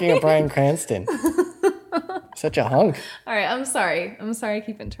busy looking at Bryan Cranston. Such a hunk. All right, I'm sorry. I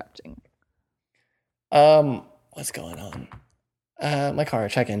keep interrupting. What's going on? My car,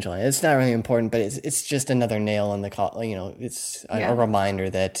 check engine light. It's not really important, but it's just another nail in the it's a reminder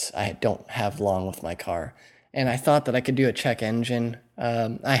that I don't have long with my car. And I thought that I could do a check engine.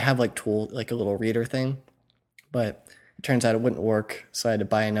 I have like a little reader thing, but it turns out it wouldn't work. So I had to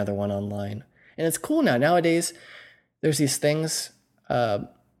buy another one online. And it's cool now. Nowadays, there's these things, the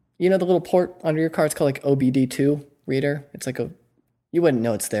little port under your car, it's called like OBD2 reader. It's like you wouldn't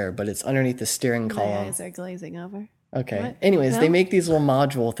know it's there, but it's underneath the steering My column. eyes are glazing over. Okay. What? Anyways, No? they make these little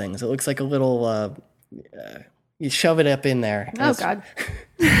module things. It looks like a little, you shove it up in there. Oh, God.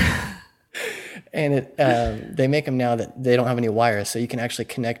 And they make them now that they don't have any wires, so you can actually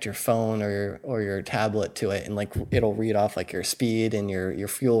connect your phone or your tablet to it, and like it'll read off like your speed and your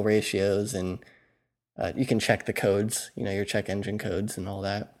fuel ratios, and you can check the codes, your check engine codes and all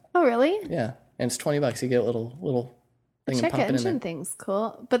that. Oh, really? Yeah, and it's $20. You get a little thing and Check pop it in engine there. thing's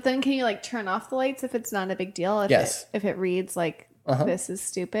cool. But then can you like turn off the lights if it's not a big deal? Yes. If it reads like this is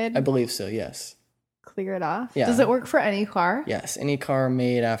stupid, I believe so. Yes. clear it off. Yeah. Does it work for any car? Yes. Any car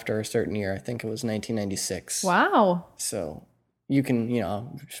made after a certain year. I think it was 1996. Wow. So you can,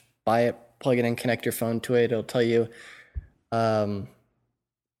 just buy it, plug it in, connect your phone to it. It'll tell you,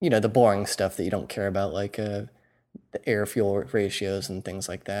 the boring stuff that you don't care about, like the air fuel ratios and things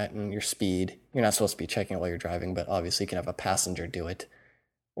like that, and your speed. You're not supposed to be checking it while you're driving, but obviously you can have a passenger do it,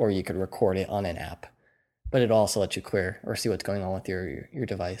 or you could record it on an app. But it'll also let you clear or see what's going on with your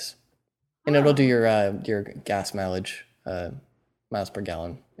device, and it'll do your gas mileage, miles per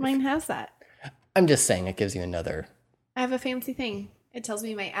gallon. Mine has that. I'm just saying it gives you another. I have a fancy thing. It tells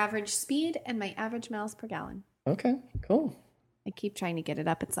me my average speed and my average miles per gallon. Okay, cool. I keep trying to get it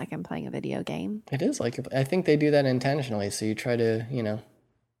up. It's like I'm playing a video game. It is like, I think they do that intentionally. So you try to,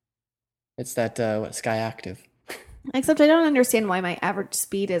 it's that, Sky Active. Except I don't understand why my average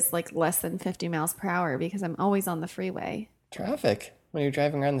speed is like less than 50 miles per hour because I'm always on the freeway. Traffic when you're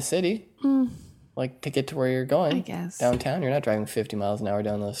driving around the city, like to get to where you're going. I guess. Downtown, you're not driving 50 miles an hour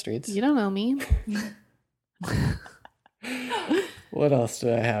down those streets. You don't know me. What else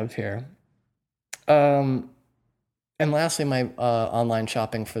do I have here? And lastly, my online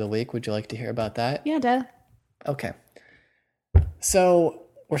shopping for the week. Would you like to hear about that? Yeah, duh. Okay. So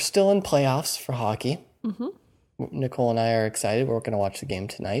we're still in playoffs for hockey. Mm-hmm. Nicole and I are excited. We're going to watch the game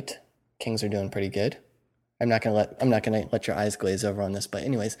tonight. Kings are doing pretty good. I'm not gonna let your eyes glaze over on this, but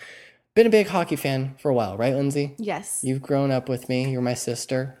anyways, been a big hockey fan for a while, right, Lindsay? Yes. You've grown up with me. You're my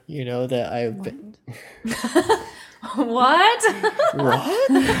sister. You know that I've been. What?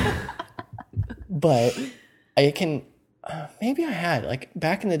 What? But I can. Maybe I had, like,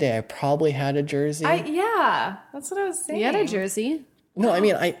 back in the day, I probably had a jersey. Yeah, that's what I was saying. You had a jersey? No, I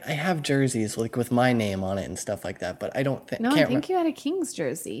mean, I have jerseys, like, with my name on it and stuff like that, but I don't think... No, I think you had a Kings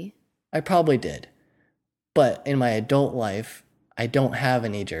jersey. I probably did. But in my adult life, I don't have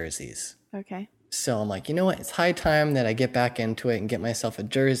any jerseys. Okay. So I'm like, you know what? It's high time that I get back into it and get myself a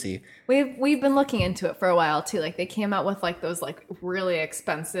jersey. We've been looking into it for a while too. Like they came out with like those like really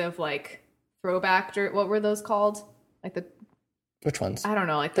expensive like throwback what were those called? Like the Which ones? I don't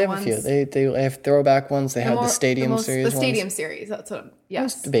know, like They the have ones. a few. They have throwback ones. They have the stadium series The stadium ones. series. That's what. I was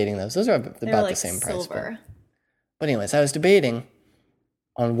Yes. debating those. Those are about They were, the same price. silver. But anyways, I was debating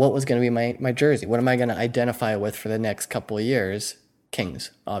on what was going to be my jersey. What am I going to identify with for the next couple of years?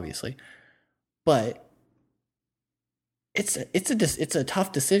 Kings, obviously. But it's a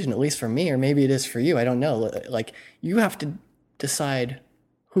tough decision, at least for me, or maybe it is for you. I don't know. Like, you have to decide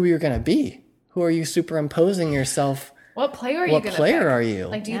who you're going to be. Who are you superimposing yourself? What player are you What going to player pick? are you?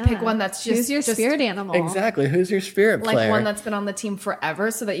 Like, do you pick one that's just Who's your just, spirit animal? Exactly. Who's your spirit like player? one that's been on the team forever,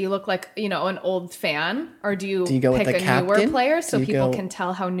 so that you look like an old fan, or do you go with pick the a newer captain? player so Do you people go- can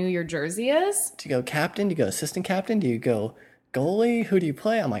tell how new your jersey is? Do you go captain? Do you go assistant captain? Do you go goalie? Who do you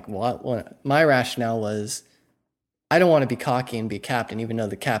play? I'm like, what? My rationale was, I don't want to be cocky and be captain, even though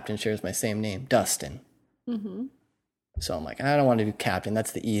the captain shares my same name, Dustin. Mm-hmm. So I'm like, I don't want to do captain.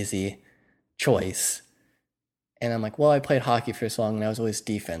 That's the easy choice. And I'm like, well, I played hockey for so long and I was always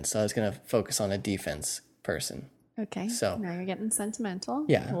defense. So I was going to focus on a defense person. Okay. So- now you're getting sentimental.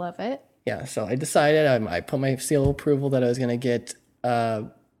 Yeah. Love it. Yeah, so I decided, I put my seal of approval that I was going to get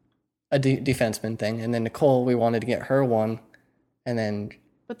a defenseman thing. And then Nicole, we wanted to get her one. And then,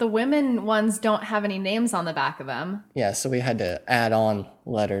 But the women ones don't have any names on the back of them. yeah, so we had to add on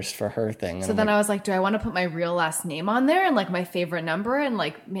letters for her thing. So then I was like, do I want to put my real last name on there and like my favorite number and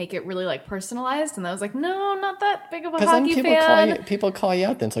like make it really like personalized? And I was like, no, I'm not that big of a because then hockey fan. people call you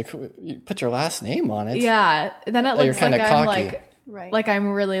out. Then it's like, you put your last name on it. Yeah. Then it you're looks like kinda I'm cocky. like, Right. like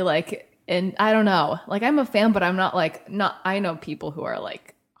I'm really like, and I don't know, like I'm a fan, but I'm not like, I know people who are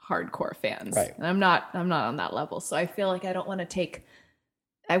like hardcore fans. Right. And I'm not on that level. So I feel like I wouldn't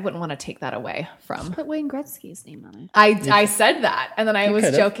want to take that away from. Put Wayne Gretzky's name on it. I said that, and then I was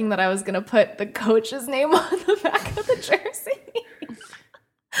could've. joking that I was going to put the coach's name on the back of the jersey.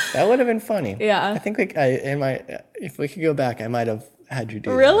 That would have been funny. Yeah. I think if we could go back, I might have had you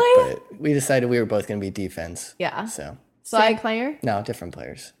do Really? that. But we decided we were both going to be defense. Yeah. So, Same player? no, different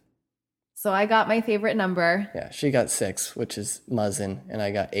players. So I got my favorite number. Yeah, she got 6, which is Muzzin, and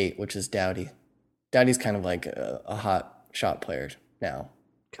I got 8, which is Doughty. Doughty's kind of like a hot shot player now.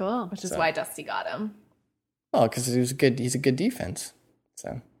 Cool. Which is So- why Dusty got him. Oh, because he's a good defense.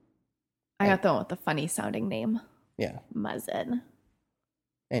 So, I got the one with the funny sounding name, yeah. Muzzin.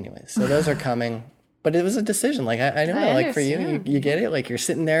 Anyway, so those are coming. But it was a decision. Like, I don't know, I like for you, understand. you get it? Like, you're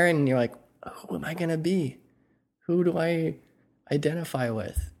sitting there and you're like, who am I going to be? Who do I identify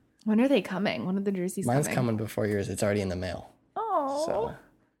with? When are they coming? When are the jerseys Mine's coming? coming before yours. It's already in the mail. Oh, So I'm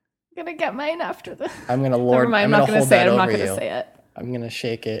gonna get mine after the. I'm going to Never mind. I'm not gonna hold say that it. I'm not over gonna you. say it. I'm going to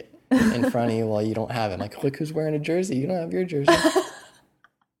shake it in front of you while you don't have it. I'm like, look who's wearing a jersey. You don't have your jersey.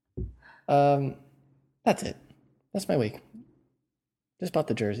 That's it. That's my week. Just bought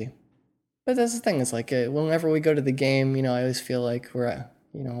the jersey. But that's the thing. It's like whenever we go to the game, I always feel like we're,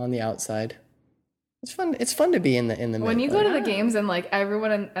 on the outside. It's fun. It's fun to be in the When you middle. go to the games and like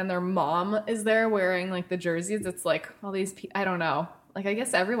everyone and their mom is there wearing like the jerseys, it's like all these I don't know. Like I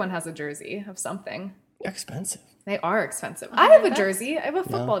guess everyone has a jersey of something. They're expensive. They are expensive. I have a jersey. I have a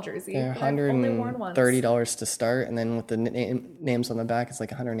football jersey. They're but I've only worn once. $130 to start, and then with the names on the back, it's like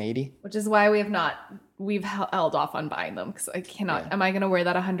 $180. Which is why we've held off on buying them because I cannot. Yeah. Am I going to wear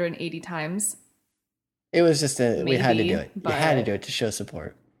that 180 times? It was just we had to Maybe, do it. You had to but- do it to show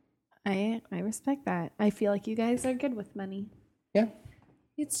support. I respect that. I feel like you guys are good with money. Yeah.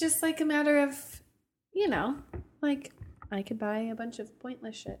 It's just like a matter of, like I could buy a bunch of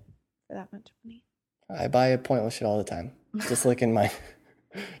pointless shit for that much money. I buy a pointless shit all the time. Just look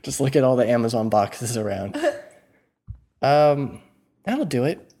at all the Amazon boxes around. That'll do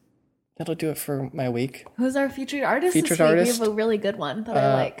it. That'll do it for my week. Who's our featured artist? Featured this week? artist? We have a really good one that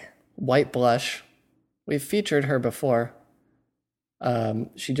I like. White Blush. We've featured her before.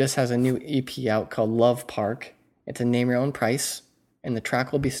 She just has a new EP out called Love Park. It's a name your own price, and the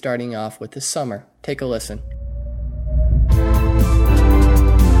track will be starting off with this summer. Take a listen.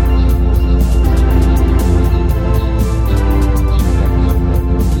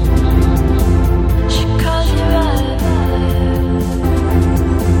 She calls you up.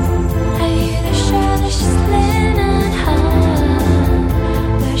 Are you the shore that she's laying at home,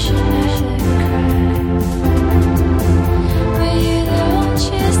 where she never cried? Were you the one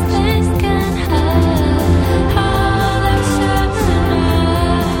she's thinking of? All those summer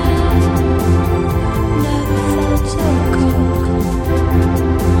nights, nothing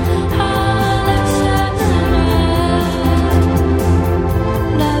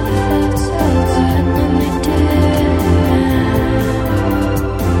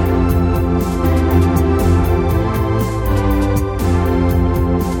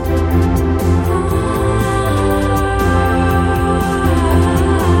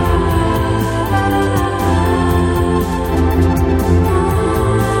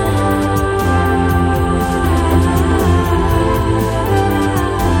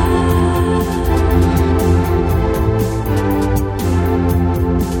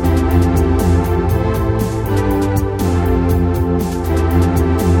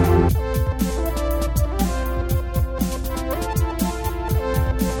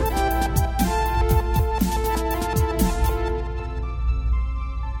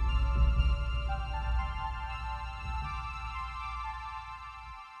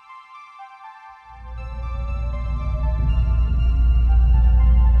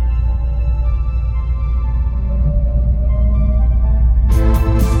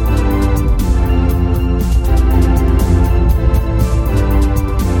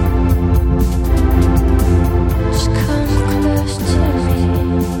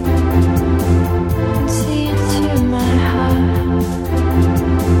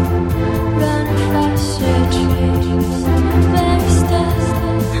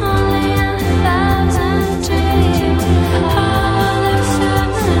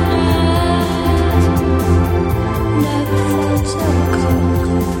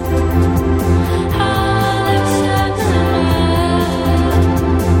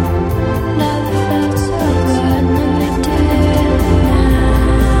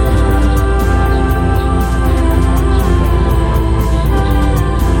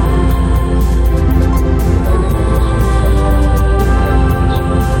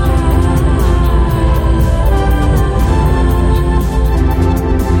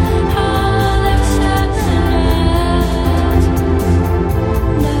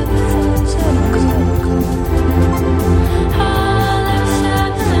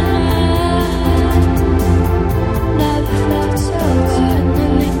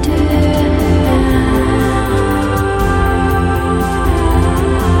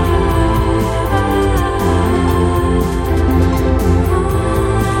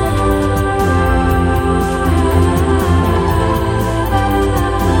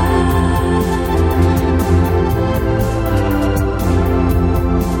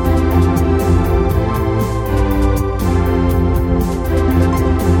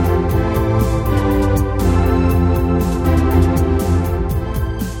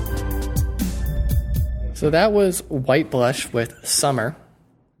So that was White Blush with Summer.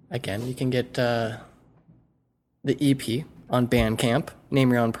 Again, you can get the EP on Bandcamp. Name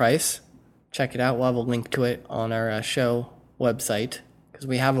your own price. Check it out. We'll have a link to it on our show website, because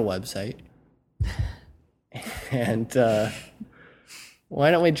we have a website. And why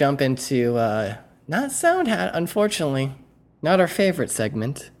don't we jump into not Sound Hat, unfortunately. Not our favorite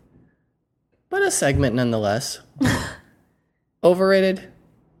segment, but a segment nonetheless. Overrated,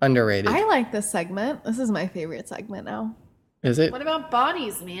 underrated. I like this segment. This is my favorite segment now. Is it? What about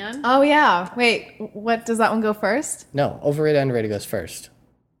bodies, man? Oh yeah. Wait, what does that one go first? No, overrated, underrated goes first.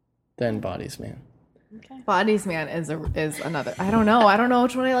 Then bodies, man. Bodies Man is another. I don't know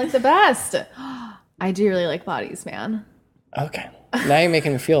which one I like the best. I do really like Bodies Man. Okay. Now you're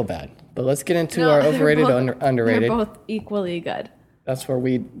making me feel bad. But let's get into our overrated, underrated. They're both equally good. That's where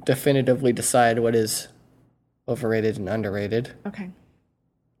we definitively decide what is overrated and underrated. Okay.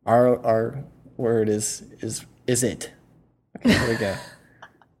 Our word is it. Okay, here we go.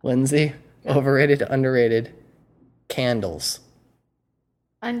 Lindsay, overrated, underrated, candles.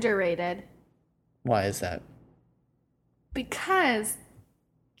 Underrated. Why is that? Because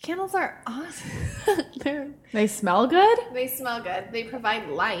candles are awesome. They smell good? They smell good. They provide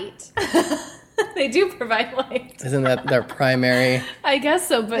light. They do provide light. Isn't that their primary? I guess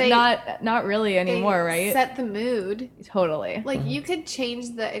so, but They- not really anymore, They right? Set the mood. Totally. Like you could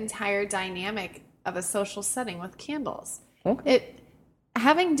change the entire dynamic of a social setting with candles. Okay.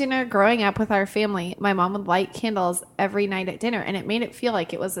 Having dinner growing up with our family, my mom would light candles every night at dinner, and it made it feel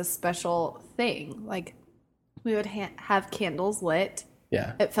like it was a special thing. Like we would have candles lit.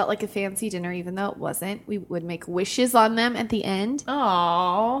 Yeah. It felt like a fancy dinner, even though it wasn't. We would make wishes on them at the end.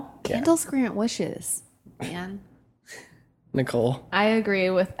 Aww. Candles grant wishes, man. Nicole. I agree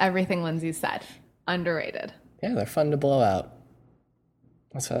with everything Lindsay said. Underrated. Yeah, they're fun to blow out.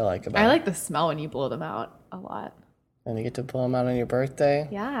 That's what I like about I it. like the smell when you blow them out a lot. And you get to blow them out on your birthday.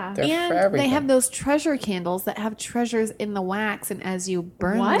 Yeah. They're for And everything. they have those treasure candles that have treasures in the wax, and as you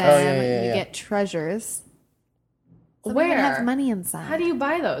burn What? them, Oh, yeah, you yeah. get treasures. Some Where? of them have money inside. How do you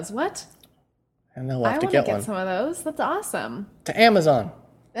buy those? What? And then we'll I have to want to get get one. some of those. That's awesome. To Amazon.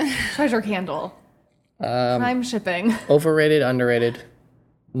 Treasure candle. Prime shipping. Overrated, underrated.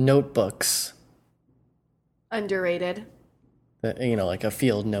 Notebooks. Underrated. Like a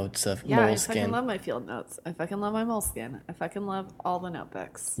field notes of Yeah, I moleskin. fucking love my field notes. I fucking love my moleskin. I fucking love all the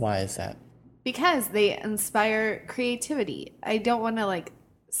notebooks. Why is that? Because they inspire creativity. I don't want to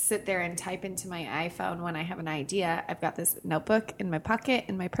sit there and type into my iPhone when I have an idea. I've got this notebook in my pocket,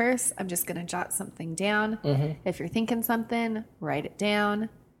 in my purse. I'm just going to jot something down. If you're thinking something, write it down.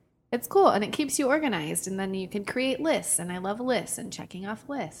 It's cool, and it keeps you organized, and then you can create lists, and I love lists and checking off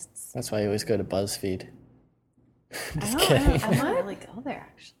lists. That's why you always go to BuzzFeed. I kidding. don't really go there,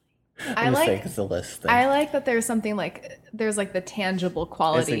 actually. I'm just saying it's a list thing. I like that there's something there's the tangible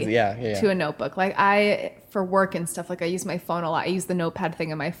quality yeah. to a notebook. For work and stuff, I use my phone a lot. I use the notepad thing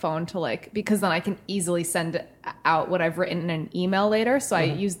in my phone to because then I can easily send out what I've written in an email later. So I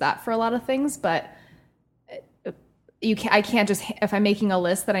use that for a lot of things, but I can't just, if I'm making a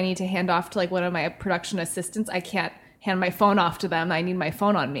list that I need to hand off to one of my production assistants, I can't hand my phone off to them. I need my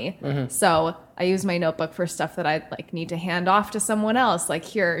phone on me. So I use my notebook for stuff that I need to hand off to someone else.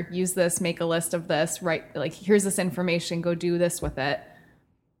 Here, use this, make a list of this, write, here's this information, go do this with it.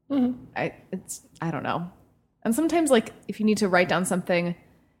 I don't know. And sometimes if you need to write down something,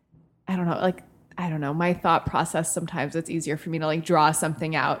 I don't know, my thought process, sometimes it's easier for me to draw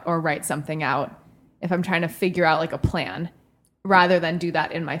something out or write something out if I'm trying to figure out a plan rather than do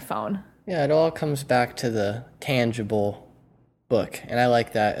that in my phone. Yeah, it all comes back to the tangible book, and I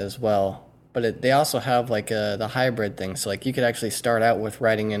like that as well. But they also have the hybrid thing. So you could actually start out with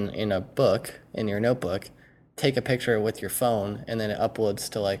writing in a book, in your notebook, take a picture with your phone, and then it uploads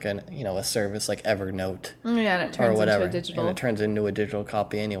to a service like Evernote Yeah, and it or turns whatever. into a digital. And it turns into a digital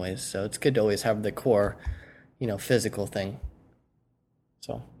copy anyways. So it's good to always have the core, physical thing.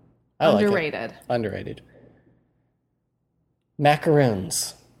 So I like it. Underrated. Underrated.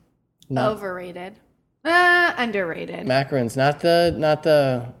 Macaroons. Overrated. Underrated. Macaroons, not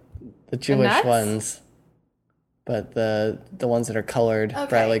the Jewish nuts? ones, but the ones that are colored,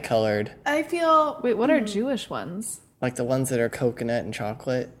 brightly colored, I feel... Wait, what are Jewish ones? like the ones that are coconut and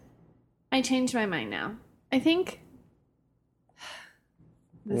chocolate. I changed my mind now. I think...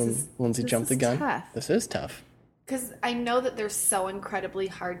 Lindsay jumped the gun. Tough. This is tough. Because I know that they're so incredibly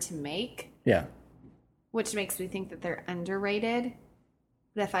hard to make, Yeah. which makes me think that they're underrated.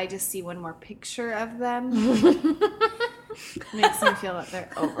 But if I just see one more picture of them, makes me feel that they're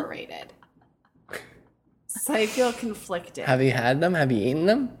overrated. So I feel conflicted. Have you had them? Have you eaten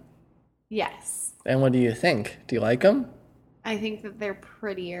them? Yes. And what do you think? Do you like them? I think that they're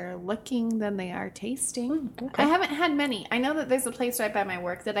prettier looking than they are tasting. I haven't had many. I know that there's a place right by my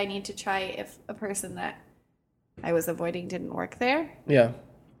work that I need to try if a person that I was avoiding didn't work there. Yeah.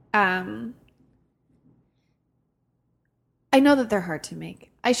 I know that they're hard to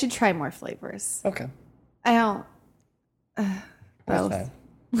make. I should try more flavors. Okay. I don't. That's Both. fine.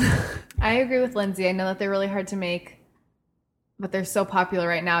 I agree with Lindsay. I know that they're really hard to make, but they're so popular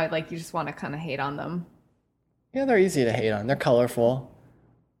right now. Like you just want to kind of hate on them. Yeah, they're easy to hate on. They're colorful.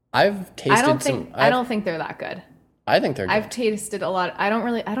 I've tasted I don't think they're that good. I think they're good. I've tasted a lot. I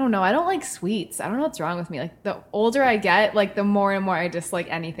don't know. I don't like sweets. I don't know what's wrong with me. Like the older I get, like the more and more I dislike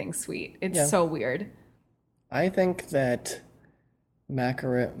anything sweet. It's so weird. I think that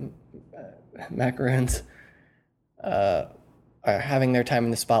macaroons are having their time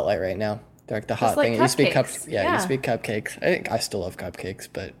in the spotlight right now. They're like the hot like thing. It used to be cupcakes. it used to be cupcakes. I think I still love cupcakes,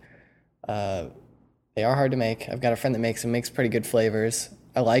 but they are hard to make. I've got a friend that makes them, makes pretty good flavors.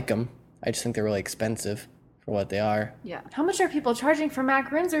 I like them. I just think they're really expensive for what they are. Yeah. How much are people charging for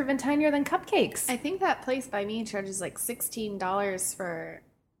macaroons? They're even tinier than cupcakes. I think that place by me charges like $16 for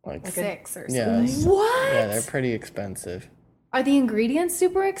Like 6 or yeah, something. What? yeah, they're pretty expensive. Are the ingredients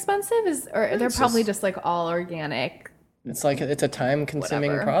super expensive? Or they're It's probably just- just like all organic. It's like it's a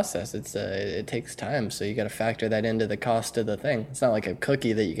time-consuming Whatever. process. It takes time, so you got to factor that into the cost of the thing. It's not like a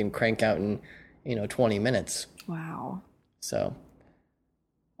cookie that you can crank out in 20 minutes. Wow. So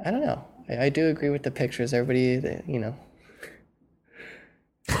I don't know. I do agree with the pictures. Everybody,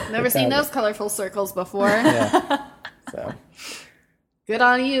 Never seen those colorful circles before. yeah. So Good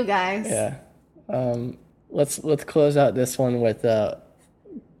on you guys. yeah. Let's close out this one with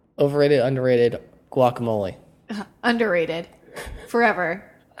overrated, underrated guacamole. Underrated. Forever.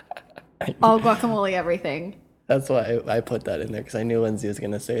 All guacamole, everything. That's why I put that in there because I knew Lindsay was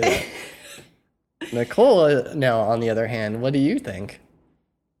going to say that. Nicole, now on the other hand, what do you think?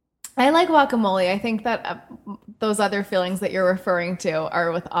 I like guacamole. I think that those other feelings that you're referring to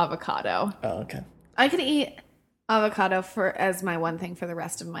are with avocado. Oh, okay. I could eat avocado as my one thing for the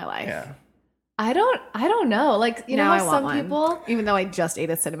rest of my life. Yeah. I don't know. Like, you know Now how I want some one. people, Even though I just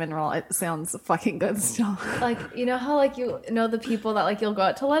ate a cinnamon roll, it sounds fucking good still. like, you know how like you know the people that like you'll go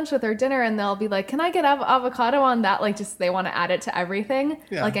out to lunch with or dinner and they'll be like, can I get avocado on that? Like just they want to add it to everything.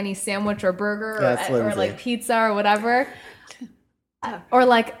 Yeah. Like any sandwich or burger That's or Lindsay. like pizza or whatever. Or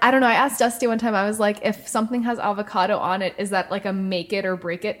like, I don't know. I asked Dusty one time, I was like, if something has avocado on it, is that like a make it or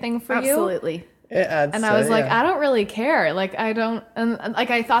break it thing for you? Absolutely. It adds. And I was like, yeah. I don't really care. Like, I don't, and like,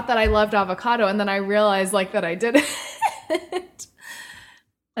 I thought that I loved avocado, and then I realized like that I didn't.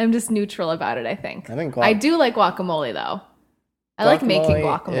 I'm just neutral about it, I think. I think I do like guacamole though. I like making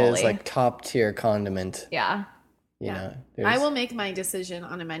guacamole. Is like top tier condiment. Yeah. You know, I there's- will make my decision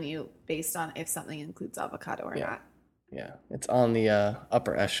on a menu based on if something includes avocado or not. Yeah, it's on the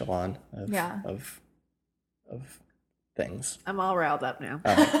upper echelon of Yeah. of things. I'm all riled up now.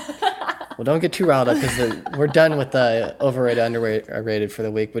 Well, don't get too riled up because we're done with the overrated, underrated for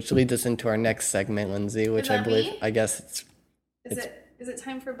the week, which leads us into our next segment, Lindsay, which I that believe, me? I guess it's Is it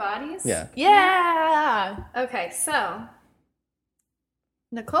time for bodies? yeah. Yeah. Okay, so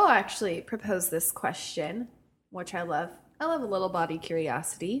Nicole actually proposed this question, which I love. I love a little body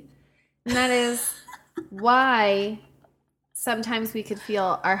curiosity. And that is why sometimes we could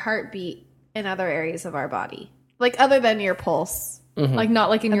feel our heartbeat in other areas of our body. Like other than your pulse. Like not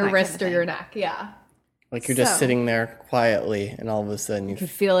like in And your that kind wrist of or your thing. neck. Yeah. Like you're just So- sitting there quietly, and all of a sudden you You could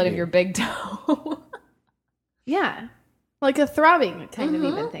feel it in your big toe. Yeah. Like a throbbing kind of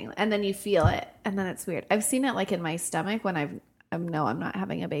even thing. And then you feel it. And then it's weird. I've seen it like in my stomach when I know I'm not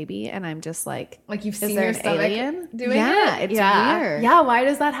having a baby. And I'm just like, Like you've Is seen there your an stomach alien? doing Yeah, it? it's weird. Yeah, why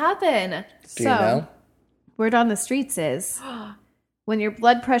does that happen? Do you know? Word on the streets is when your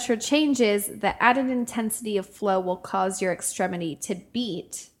blood pressure changes, the added intensity of flow will cause your extremity to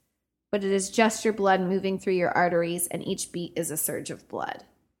beat, but it is just your blood moving through your arteries, and each beat is a surge of blood.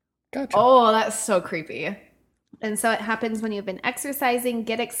 Gotcha. Oh, that's so creepy. And so it happens when you've been exercising,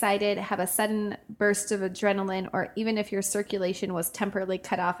 get excited, have a sudden burst of adrenaline, or even if your circulation was temporarily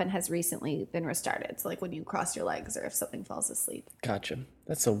cut off and has recently been restarted. So like when you cross your legs or if something falls asleep. Gotcha.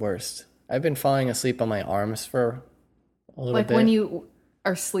 That's the worst. I've been falling asleep on my arms for a little Like bit. when you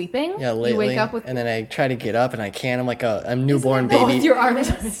are sleeping, yeah, you lately, wake up with and then I try to get up and I can't. I'm like a newborn baby. with your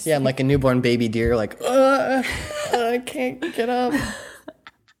arms. Yeah, I'm like a newborn baby deer. Like, I can't get up.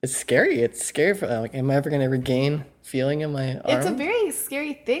 It's scary. It's scary for like, am I ever gonna regain feeling in my arm? It's a very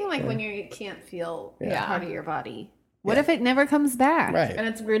scary thing, like when you can't feel Yeah. part of your body. What if it never comes back? right. And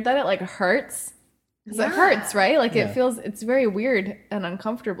it's weird that it like hurts. Because it hurts, right? Like it's very weird and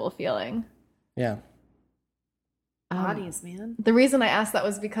uncomfortable feeling. Yeah. Bodies, man. The reason I asked that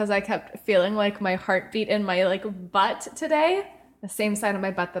was because I kept feeling like my heartbeat in my like butt today, the same side of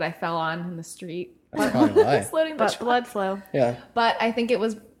my butt that I fell on in the street. That's probably why. Loading the But truck. blood flow. Yeah. But I think it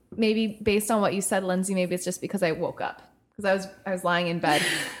was maybe based on what you said, Lindsay. Maybe it's just because I woke up because I was lying in bed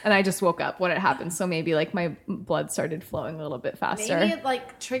and I just woke up when it happened. So maybe like my blood started flowing a little bit faster. Maybe it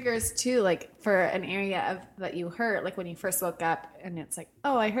like triggers too, like for an area of that you hurt, like when you first woke up, and it's like,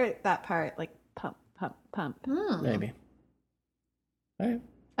 oh, I hurt that part, like pump, pump, pump. Maybe. All right.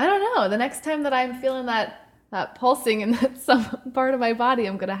 I don't know. The next time that I'm feeling that pulsing in some part of my body,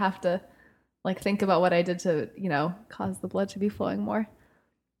 I'm gonna have to like think about what I did to, cause the blood to be flowing more.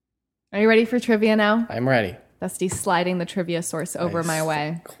 Are you ready for trivia now? I'm ready. Dusty's sliding the trivia source over my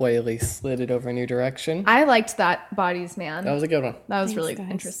way. Coyly slid it over in your direction. I liked that Bodies Man. That was a good one. That was Thanks, really guys.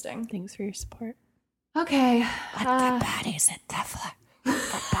 interesting. Thanks for your support. Okay. Bodies at the floor.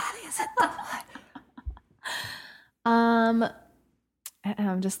 Bodies at the floor.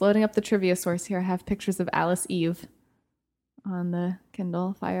 I'm just loading up the trivia source here. I have pictures of Alice Eve on the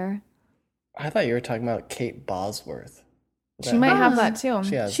Kindle Fire. I thought you were talking about Kate Bosworth. She might have that too.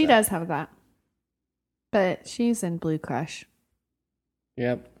 She has She that. does have that. But she's in Blue Crush.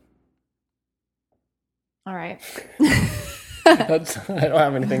 Yep. All right. I don't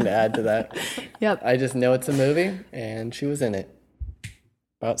have anything to add to that. Yep. I just know it's a movie, and she was in it.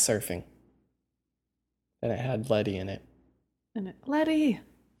 About surfing. And it had Letty in it. And Letty.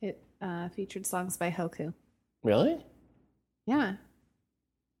 it featured songs by Hoku. Really? Yeah.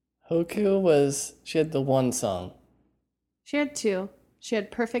 Hoku she had the one song. She had two. She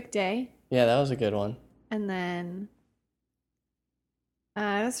had Perfect Day. Yeah, that was a good one. And then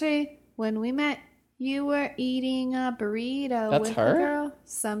that's right. When we met, you were eating a burrito That's with her? a girl,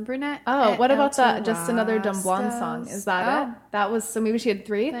 some brunette. Oh, at what about El that? Just another Dumb Blonde song. Is that it? That was, so maybe she had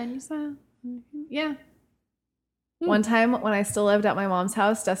three? Then you saw. Yeah. One time when I still lived at my mom's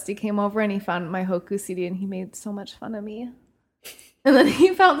house, Dusty came over and he found my Hoku CD and he made so much fun of me. And then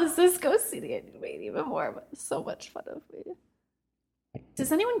he found the Cisco CD and he made even more, but so much fun of me.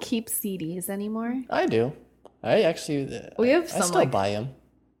 Does anyone keep CDs anymore? I do. I actually... We have I some, still like- buy them.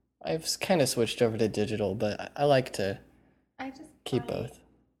 I've kind of switched over to digital, but I like to I just keep buy both.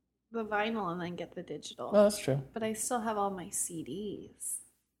 the vinyl and then get the digital. Oh, that's true. But I still have all my CDs.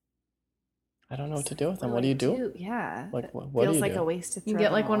 I don't know what to do with them. Or What do you like do? two- Yeah. Like, It what do feels you like do? a waste to throw You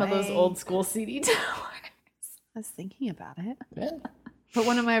get like them one of those away. old school CD towers. I was thinking about it. Yeah. But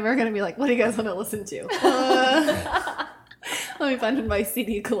when am I ever going to be like, what do you guys want to listen to? Let me find my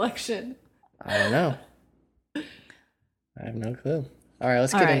CD collection. I don't know. I have no clue. All right,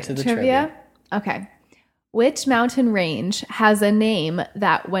 let's get into the trivia. Okay. Which mountain range has a name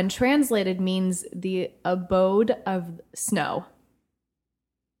that, when translated, means the abode of snow?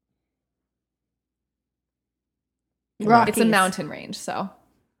 Rockies. It's a mountain range, so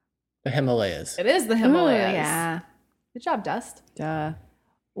The Himalayas. it is the Ooh, Himalayas. yeah. Good job, Dust. Duh.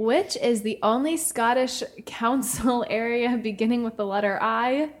 Which is the only Scottish council area beginning with the letter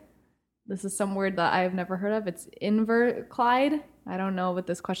I? This is some word that I've never heard of. It's Inverclyde. I don't know what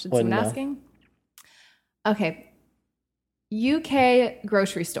this question's even Wouldn't know. asking. Okay. UK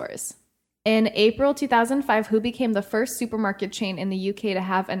grocery stores. In April 2005, who became the first supermarket chain in the UK to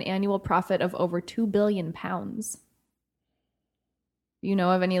have an annual profit of over £2 billion? You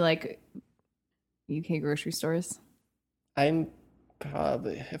know of any like UK grocery stores? I'm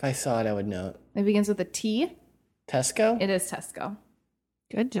probably, if I saw it, I would know it. It begins with a T. Tesco? It is Tesco.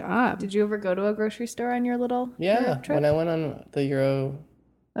 Good job. Did you ever go to a grocery store on your little Yeah, Europe trip? when I went on the Euro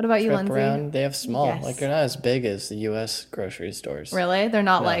What about you, trip Lindsay? around, they have small. Yes. Like, they're not as big as the U.S. grocery stores. Really? They're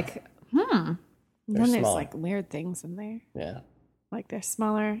not No. like, They're then there's small. like weird things in there. Yeah. Like they're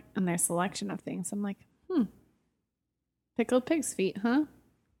smaller and their selection of things. I'm like, pickled pig's feet, huh?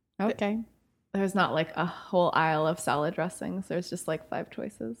 Okay. there's not like a whole aisle of salad dressings. There's just like 5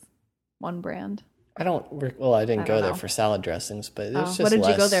 choices, one brand. I didn't I go don't there know. for salad dressings, but it's Oh, just what did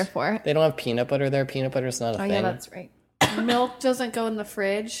you go less. there for? They don't have peanut butter there. Peanut butter's not a Oh, thing. yeah, that's right. Milk doesn't go in the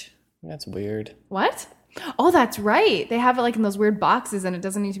fridge. That's weird. What? Oh, that's right. They have it like in those weird boxes and it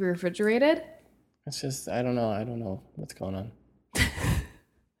doesn't need to be refrigerated. It's just, I don't know. I don't know what's going on.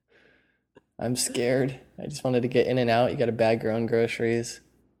 I'm scared. I just wanted to get in and out. You got to bag your own groceries.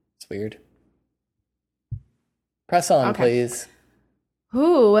 It's weird. Press on, Okay. please.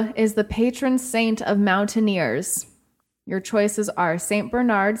 Who is the patron saint of mountaineers? Your choices are Saint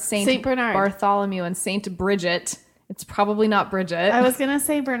Bernard, Saint Bernard. Bartholomew, and Saint Bridget. It's probably not Bridget. I was going to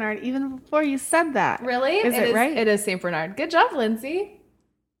say Bernard even before you said that. Really? Is it right? It is Saint Bernard. Good job, Lindsay.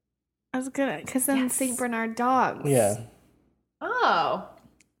 I was good because then Yes. St. Bernard dogs. Yeah. Oh.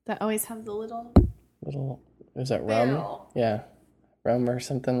 That always have the little. Little, is that rum? Barrel. Yeah. Rum or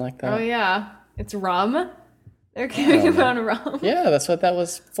something like that. Oh, yeah. It's rum? They're carrying around rum. Yeah, that's what that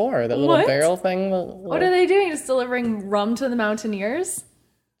was for. That little What? barrel thing. What are they doing? Just delivering rum to the mountaineers?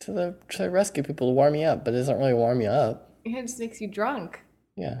 To the rescue people to warm you up, but it doesn't really warm you up. Yeah, it just makes you drunk.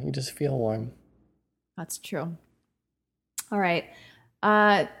 Yeah, you just feel warm. That's true. All right.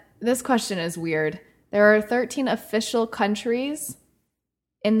 This question is weird. There are 13 official countries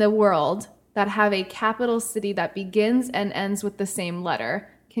in the world that have a capital city that begins and ends with the same letter.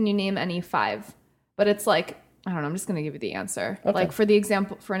 Can you name any 5? But it's like, I don't know, I'm just going to give you the answer. Okay. Like for an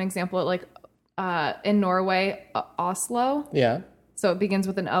example, like in Norway, Oslo. Yeah. So it begins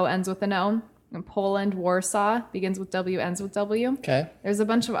with an O, ends with an O. In Poland, Warsaw begins with W, ends with W. Okay. There's a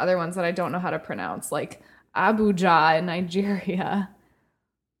bunch of other ones that I don't know how to pronounce, like Abuja in Nigeria.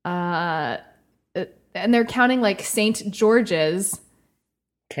 And they're counting like St. George's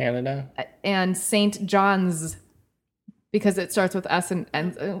Canada. and St. John's because it starts with S and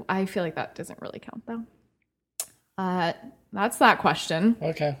ends. I feel like that doesn't really count though. That's that question.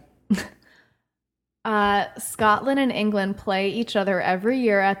 Okay. Scotland and England play each other every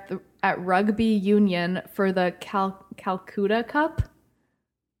year at rugby union for the Calcutta Cup.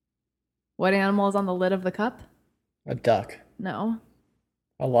 What animal is on the lid of the cup? A duck. No.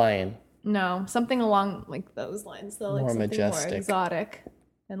 A lion. No, something along like those lines, though, like More something majestic. more exotic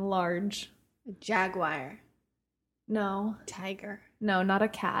and large. A jaguar. No, Tiger. no, not a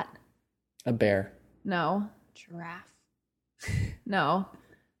cat. A bear. No, Giraffe. no.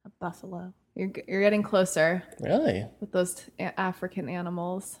 A buffalo. You're getting closer Really? with those African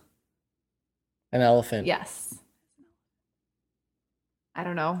animals. An elephant. Yes. I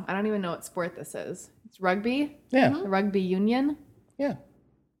don't know. I don't even know what sport this is. It's rugby. Yeah. The rugby union. Yeah.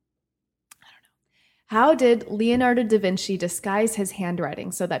 How did Leonardo da Vinci disguise his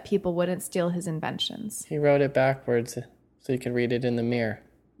handwriting so that people wouldn't steal his inventions? He wrote it backwards so you could read it in the mirror.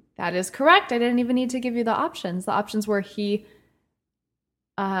 That is correct. I didn't even need to give you the options. The options were he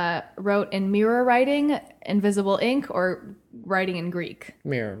wrote in mirror writing, invisible ink, or writing in Greek.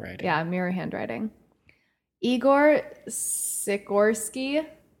 Mirror writing. Yeah, mirror handwriting. Igor Sikorsky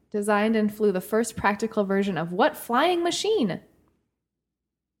designed and flew the first practical version of what flying machine?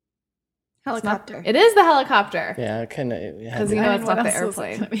 Helicopter. It is the helicopter. Yeah, it kind of. Because you know it's not the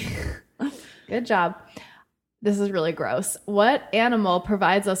airplane. Good job. This is really gross. What animal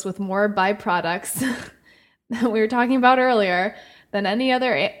provides us with more byproducts that we were talking about earlier than any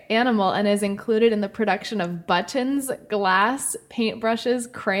other animal and is included in the production of buttons, glass,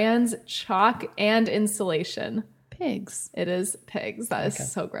 paintbrushes, crayons, chalk, and insulation? Pigs. It is pigs. That is Okay.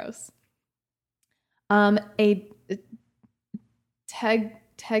 so gross. A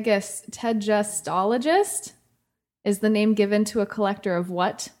tegestologist is the name given to a collector of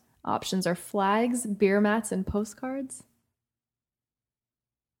what? Options are flags, beer mats, and postcards.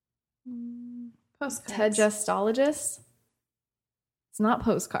 Postcards. Tegestologist. It's not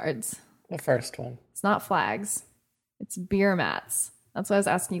postcards. The first one. It's not flags. It's beer mats. That's why I was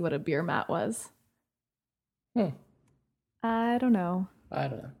asking you what a beer mat was. I don't know. I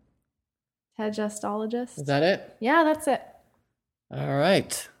don't know. Tegestologist. Is that it? Yeah, that's it. All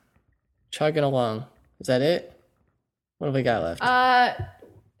right. Chugging along. Is that it? What have we got left?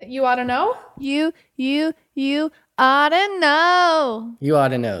 You ought to know. You ought to know. You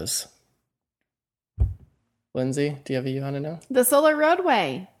oughta knows. Lindsay, do you have a you oughta know? The solar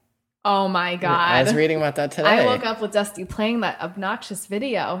roadway. Oh my god! I was reading about that today. I woke up with Dusty playing that obnoxious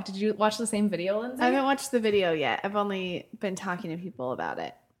video. Did you watch the same video, Lindsay? I haven't watched the video yet. I've only been talking to people about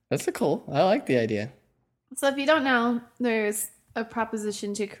it. That's cool. I like the idea. So if you don't know, there's a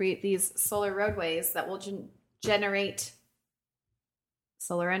proposition to create these solar roadways that will generate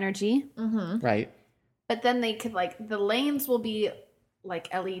solar energy. Mm-hmm. Right. But then they could the lanes will be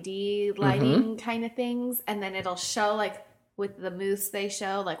like LED lighting kind of things. And then it'll show with the moose they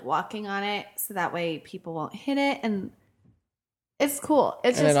show walking on it. So that way people won't hit it. And it's cool.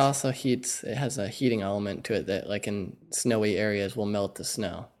 It's And just, it also heats. It has a heating element to it that, like in snowy areas, will melt the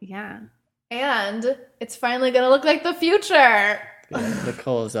snow. yeah. And it's finally gonna look like the future. Yeah,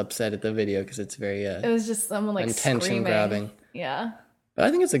 Nicole is upset at the video because it's very It was just someone attention screaming. grabbing. Yeah. But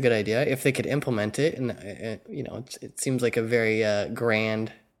I think it's a good idea if they could implement it, and it seems like a very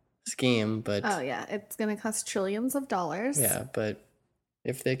grand scheme. But Oh, yeah. It's going to cost trillions of dollars. yeah, but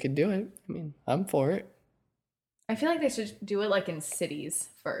if they could do it, I mean, I'm for it. I feel like they should do it in cities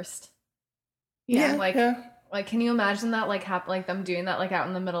first. Yeah. Can you imagine that them doing that out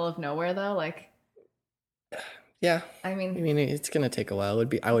in the middle of nowhere though? Yeah. I I mean, mean, it's going to take a while.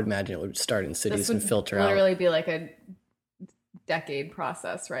 I would imagine it would start in this cities would and filter out literally be like a decade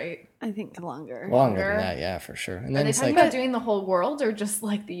process, right? I think longer. longer longer. than that. Yeah, for sure. And Are then they it's talking like, about doing the whole world or just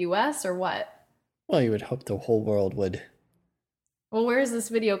like the US or what? well, you would hope the whole world would. Well, where is this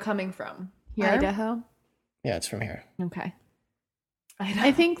video coming from? Here? Idaho. Yeah, it's from here. Okay.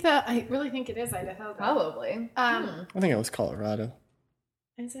 I really think it is Idaho. Though. Probably. I think it was Colorado.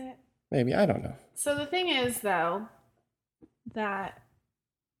 Is it? Maybe. I don't know. So the thing is, though, that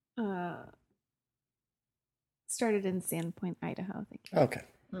started in Sandpoint, Idaho. Thank you. Okay.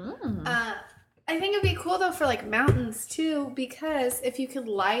 I think it'd be cool though for like mountains too, because if you could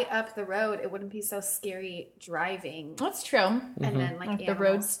light up the road, it wouldn't be so scary driving. That's true. And then like Like the animals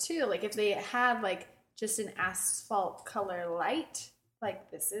roads. too. Like if they had like just an asphalt color light,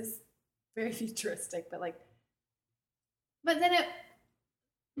 like this is very futuristic, but like, but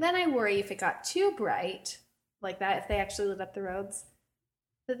then I worry if it got too bright like that, if they actually lit up the roads,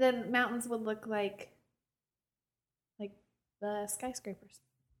 but then mountains would look like the skyscrapers.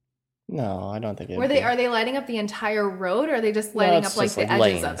 No, I don't think it. Are they lighting up the entire road or are they just lighting up like the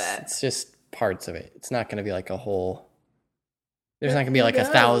edges of it? It's just parts of it. It's not going to be like a whole. There's not going to be Who like knows?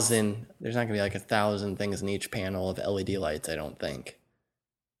 1,000. There's not going to be like 1,000 things in each panel of LED lights. I don't think.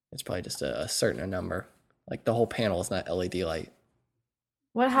 It's probably just a certain number. Like the whole panel is not LED light.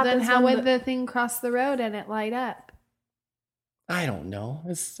 What Then happens how when would the thing cross the road and it light up? I don't know.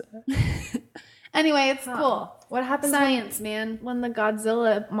 It's Anyway, it's cool. What happens Science, man. when the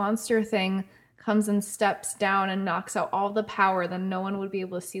Godzilla monster thing comes and steps down and knocks out all the power, then no one would be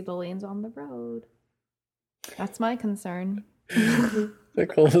able to see the lanes on the road. That's my concern.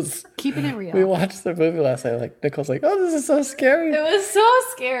 Nicole's. Keeping it real. We watched the movie last night. Like Nicole's like, oh, this is so scary. It was so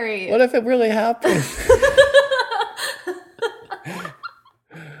scary. What if it really happened?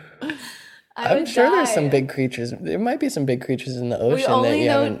 I'm sure there's some big creatures. There might be some big creatures in the We ocean that you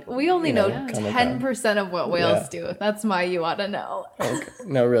haven't. only know come across. 10% of what whales Yeah. do. That's my you ought to know. Okay.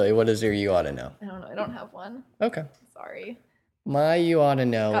 No, really. What is your you ought to know? I don't know. I don't have one. Okay. Sorry. My you ought to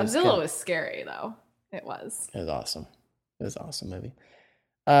know. Godzilla was scary though. It was. It was awesome. It was an awesome movie.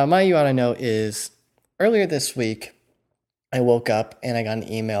 My you ought to know is earlier this week, I woke up and I got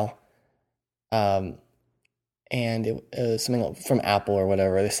an email. And it was something from Apple or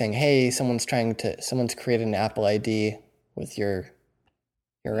whatever. They're saying, "Hey, someone's created an Apple ID with your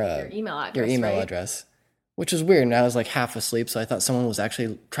email address. your email right? address," which is weird. And I was like half asleep, so I thought someone was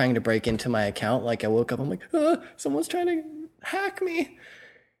actually trying to break into my account. Like I woke up, I'm like, someone's trying to hack me.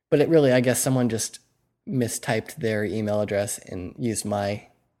 But it really, I guess, someone just mistyped their email address and used my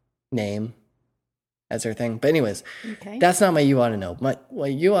name as their thing. But anyways, Okay. that's not my you ought to know. What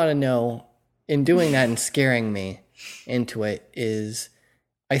you ought to know in doing that and scaring me into it is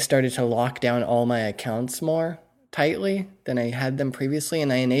I started to lock down all my accounts more tightly than I had them previously,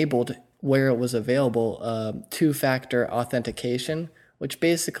 and I enabled, where it was available, two-factor authentication, which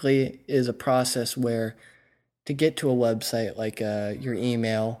basically is a process where to get to a website like your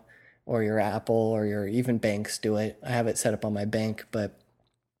email or your Apple or your even banks do it. I have it set up on my bank, but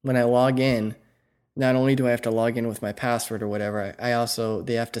when I log in, not only do I have to log in with my password or whatever, I also,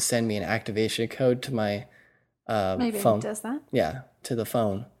 they have to send me an activation code to my Maybe phone. it does that. Yeah, to the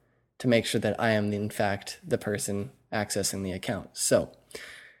phone to make sure that I am in fact the person accessing the account. So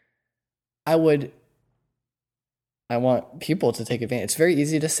I want people to take advantage. It's very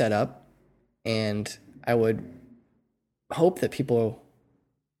easy to set up, and I would hope that people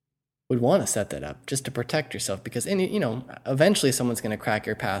would want to set that up just to protect yourself, because eventually someone's going to crack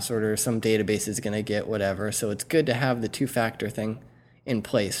your password or some database is going to get whatever. So it's good to have the two-factor thing in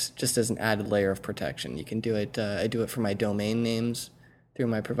place just as an added layer of protection. You can do it. I do it for my domain names through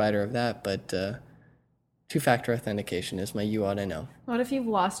my provider of that, but two-factor authentication is my you ought to know. What if you've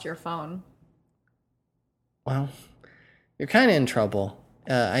lost your phone? Well, you're kind of in trouble.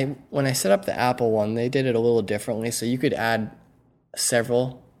 When I set up the Apple one, they did it a little differently, so you could add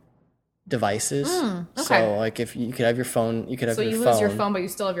several devices. okay. So like if you could have your phone, you could have So your you phone. lose your phone, but you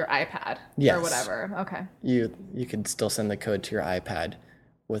still have your iPad Yes. or whatever. Okay. You could still send the code to your iPad.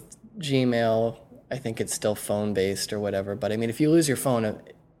 With Gmail, I think it's still phone based or whatever. But I mean, if you lose your phone,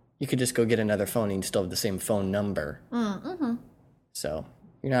 you could just go get another phone and you still have the same phone number. Mm-hmm. So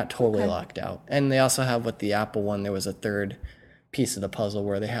you're not totally locked out. And they also have, with the Apple one, there was a third piece of the puzzle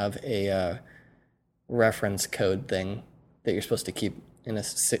where they have a reference code thing that you're supposed to keep in a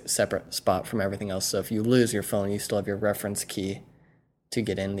separate spot from everything else. So if you lose your phone, you still have your reference key to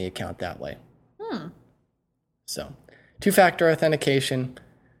get in the account that way. So two-factor authentication,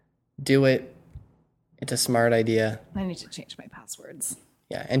 do it. It's a smart idea. I need to change my passwords.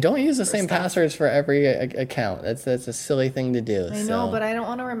 Yeah, and don't use the same passwords for every account. That's a silly thing to do. I know, but I don't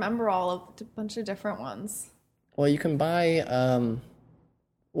want to remember all of a bunch of different ones. Well, you can buy,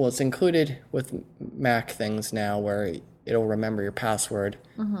 well, it's included with Mac things now where it'll remember your password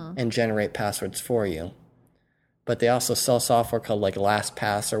and generate passwords for you. But they also sell software called like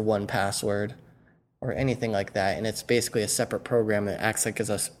LastPass or 1Password or anything like that. And it's basically a separate program that acts like as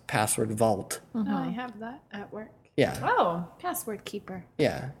a password vault. Oh, I have that at work. Yeah. Oh, Password keeper.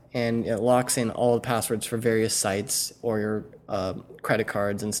 Yeah, and it locks in all the passwords for various sites or your credit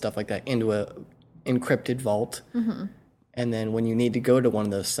cards and stuff like that into a encrypted vault. And then when you need to go to one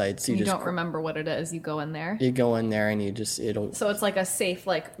of those sites, you just don't remember what it is. You go in there. you go in there and it'll. So it's like a safe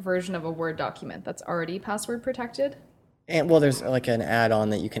like version of a Word document that's already password protected. And well, there's like an add-on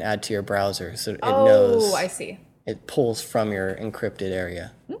that you can add to your browser, so it knows. Oh, I see. It pulls from your encrypted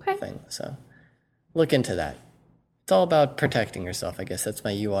area Okay. thing. So look into that. It's all about protecting yourself. I guess that's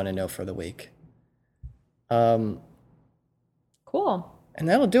my you want to know for the week. Cool. And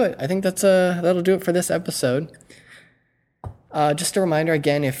that'll do it. I think that'll do it for this episode. Just a reminder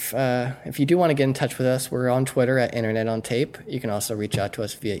again, if you do want to get in touch with us, we're on Twitter at Internet on Tape. You can also reach out to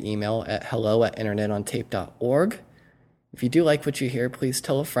us via email at hello@internetontape.org. If you do like what you hear, please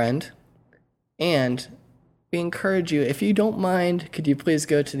tell a friend. And we encourage you, if you don't mind, could you please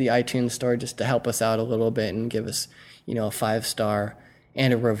go to the iTunes store just to help us out a little bit and give us, a 5-star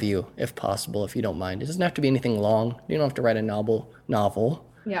and a review if possible, if you don't mind. It doesn't have to be anything long. You don't have to write a novel.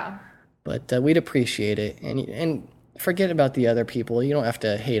 Yeah. But we'd appreciate it. And forget about the other people. You don't have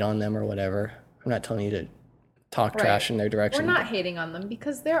to hate on them or whatever. I'm not telling you to talk trash in their direction. We're not hating on them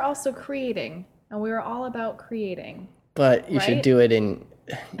because they're also creating, and we are all about creating. But you should right? do it in...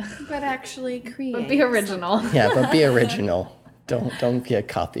 But actually create. But be original. Yeah, but be original. Don't be a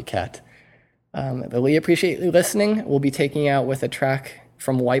copycat. But we appreciate you listening. We'll be taking out with a track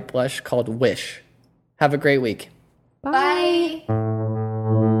from White Blush called Wish. Have a great week. Bye.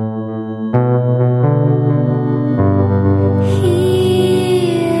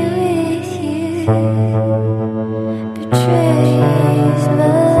 Here with you.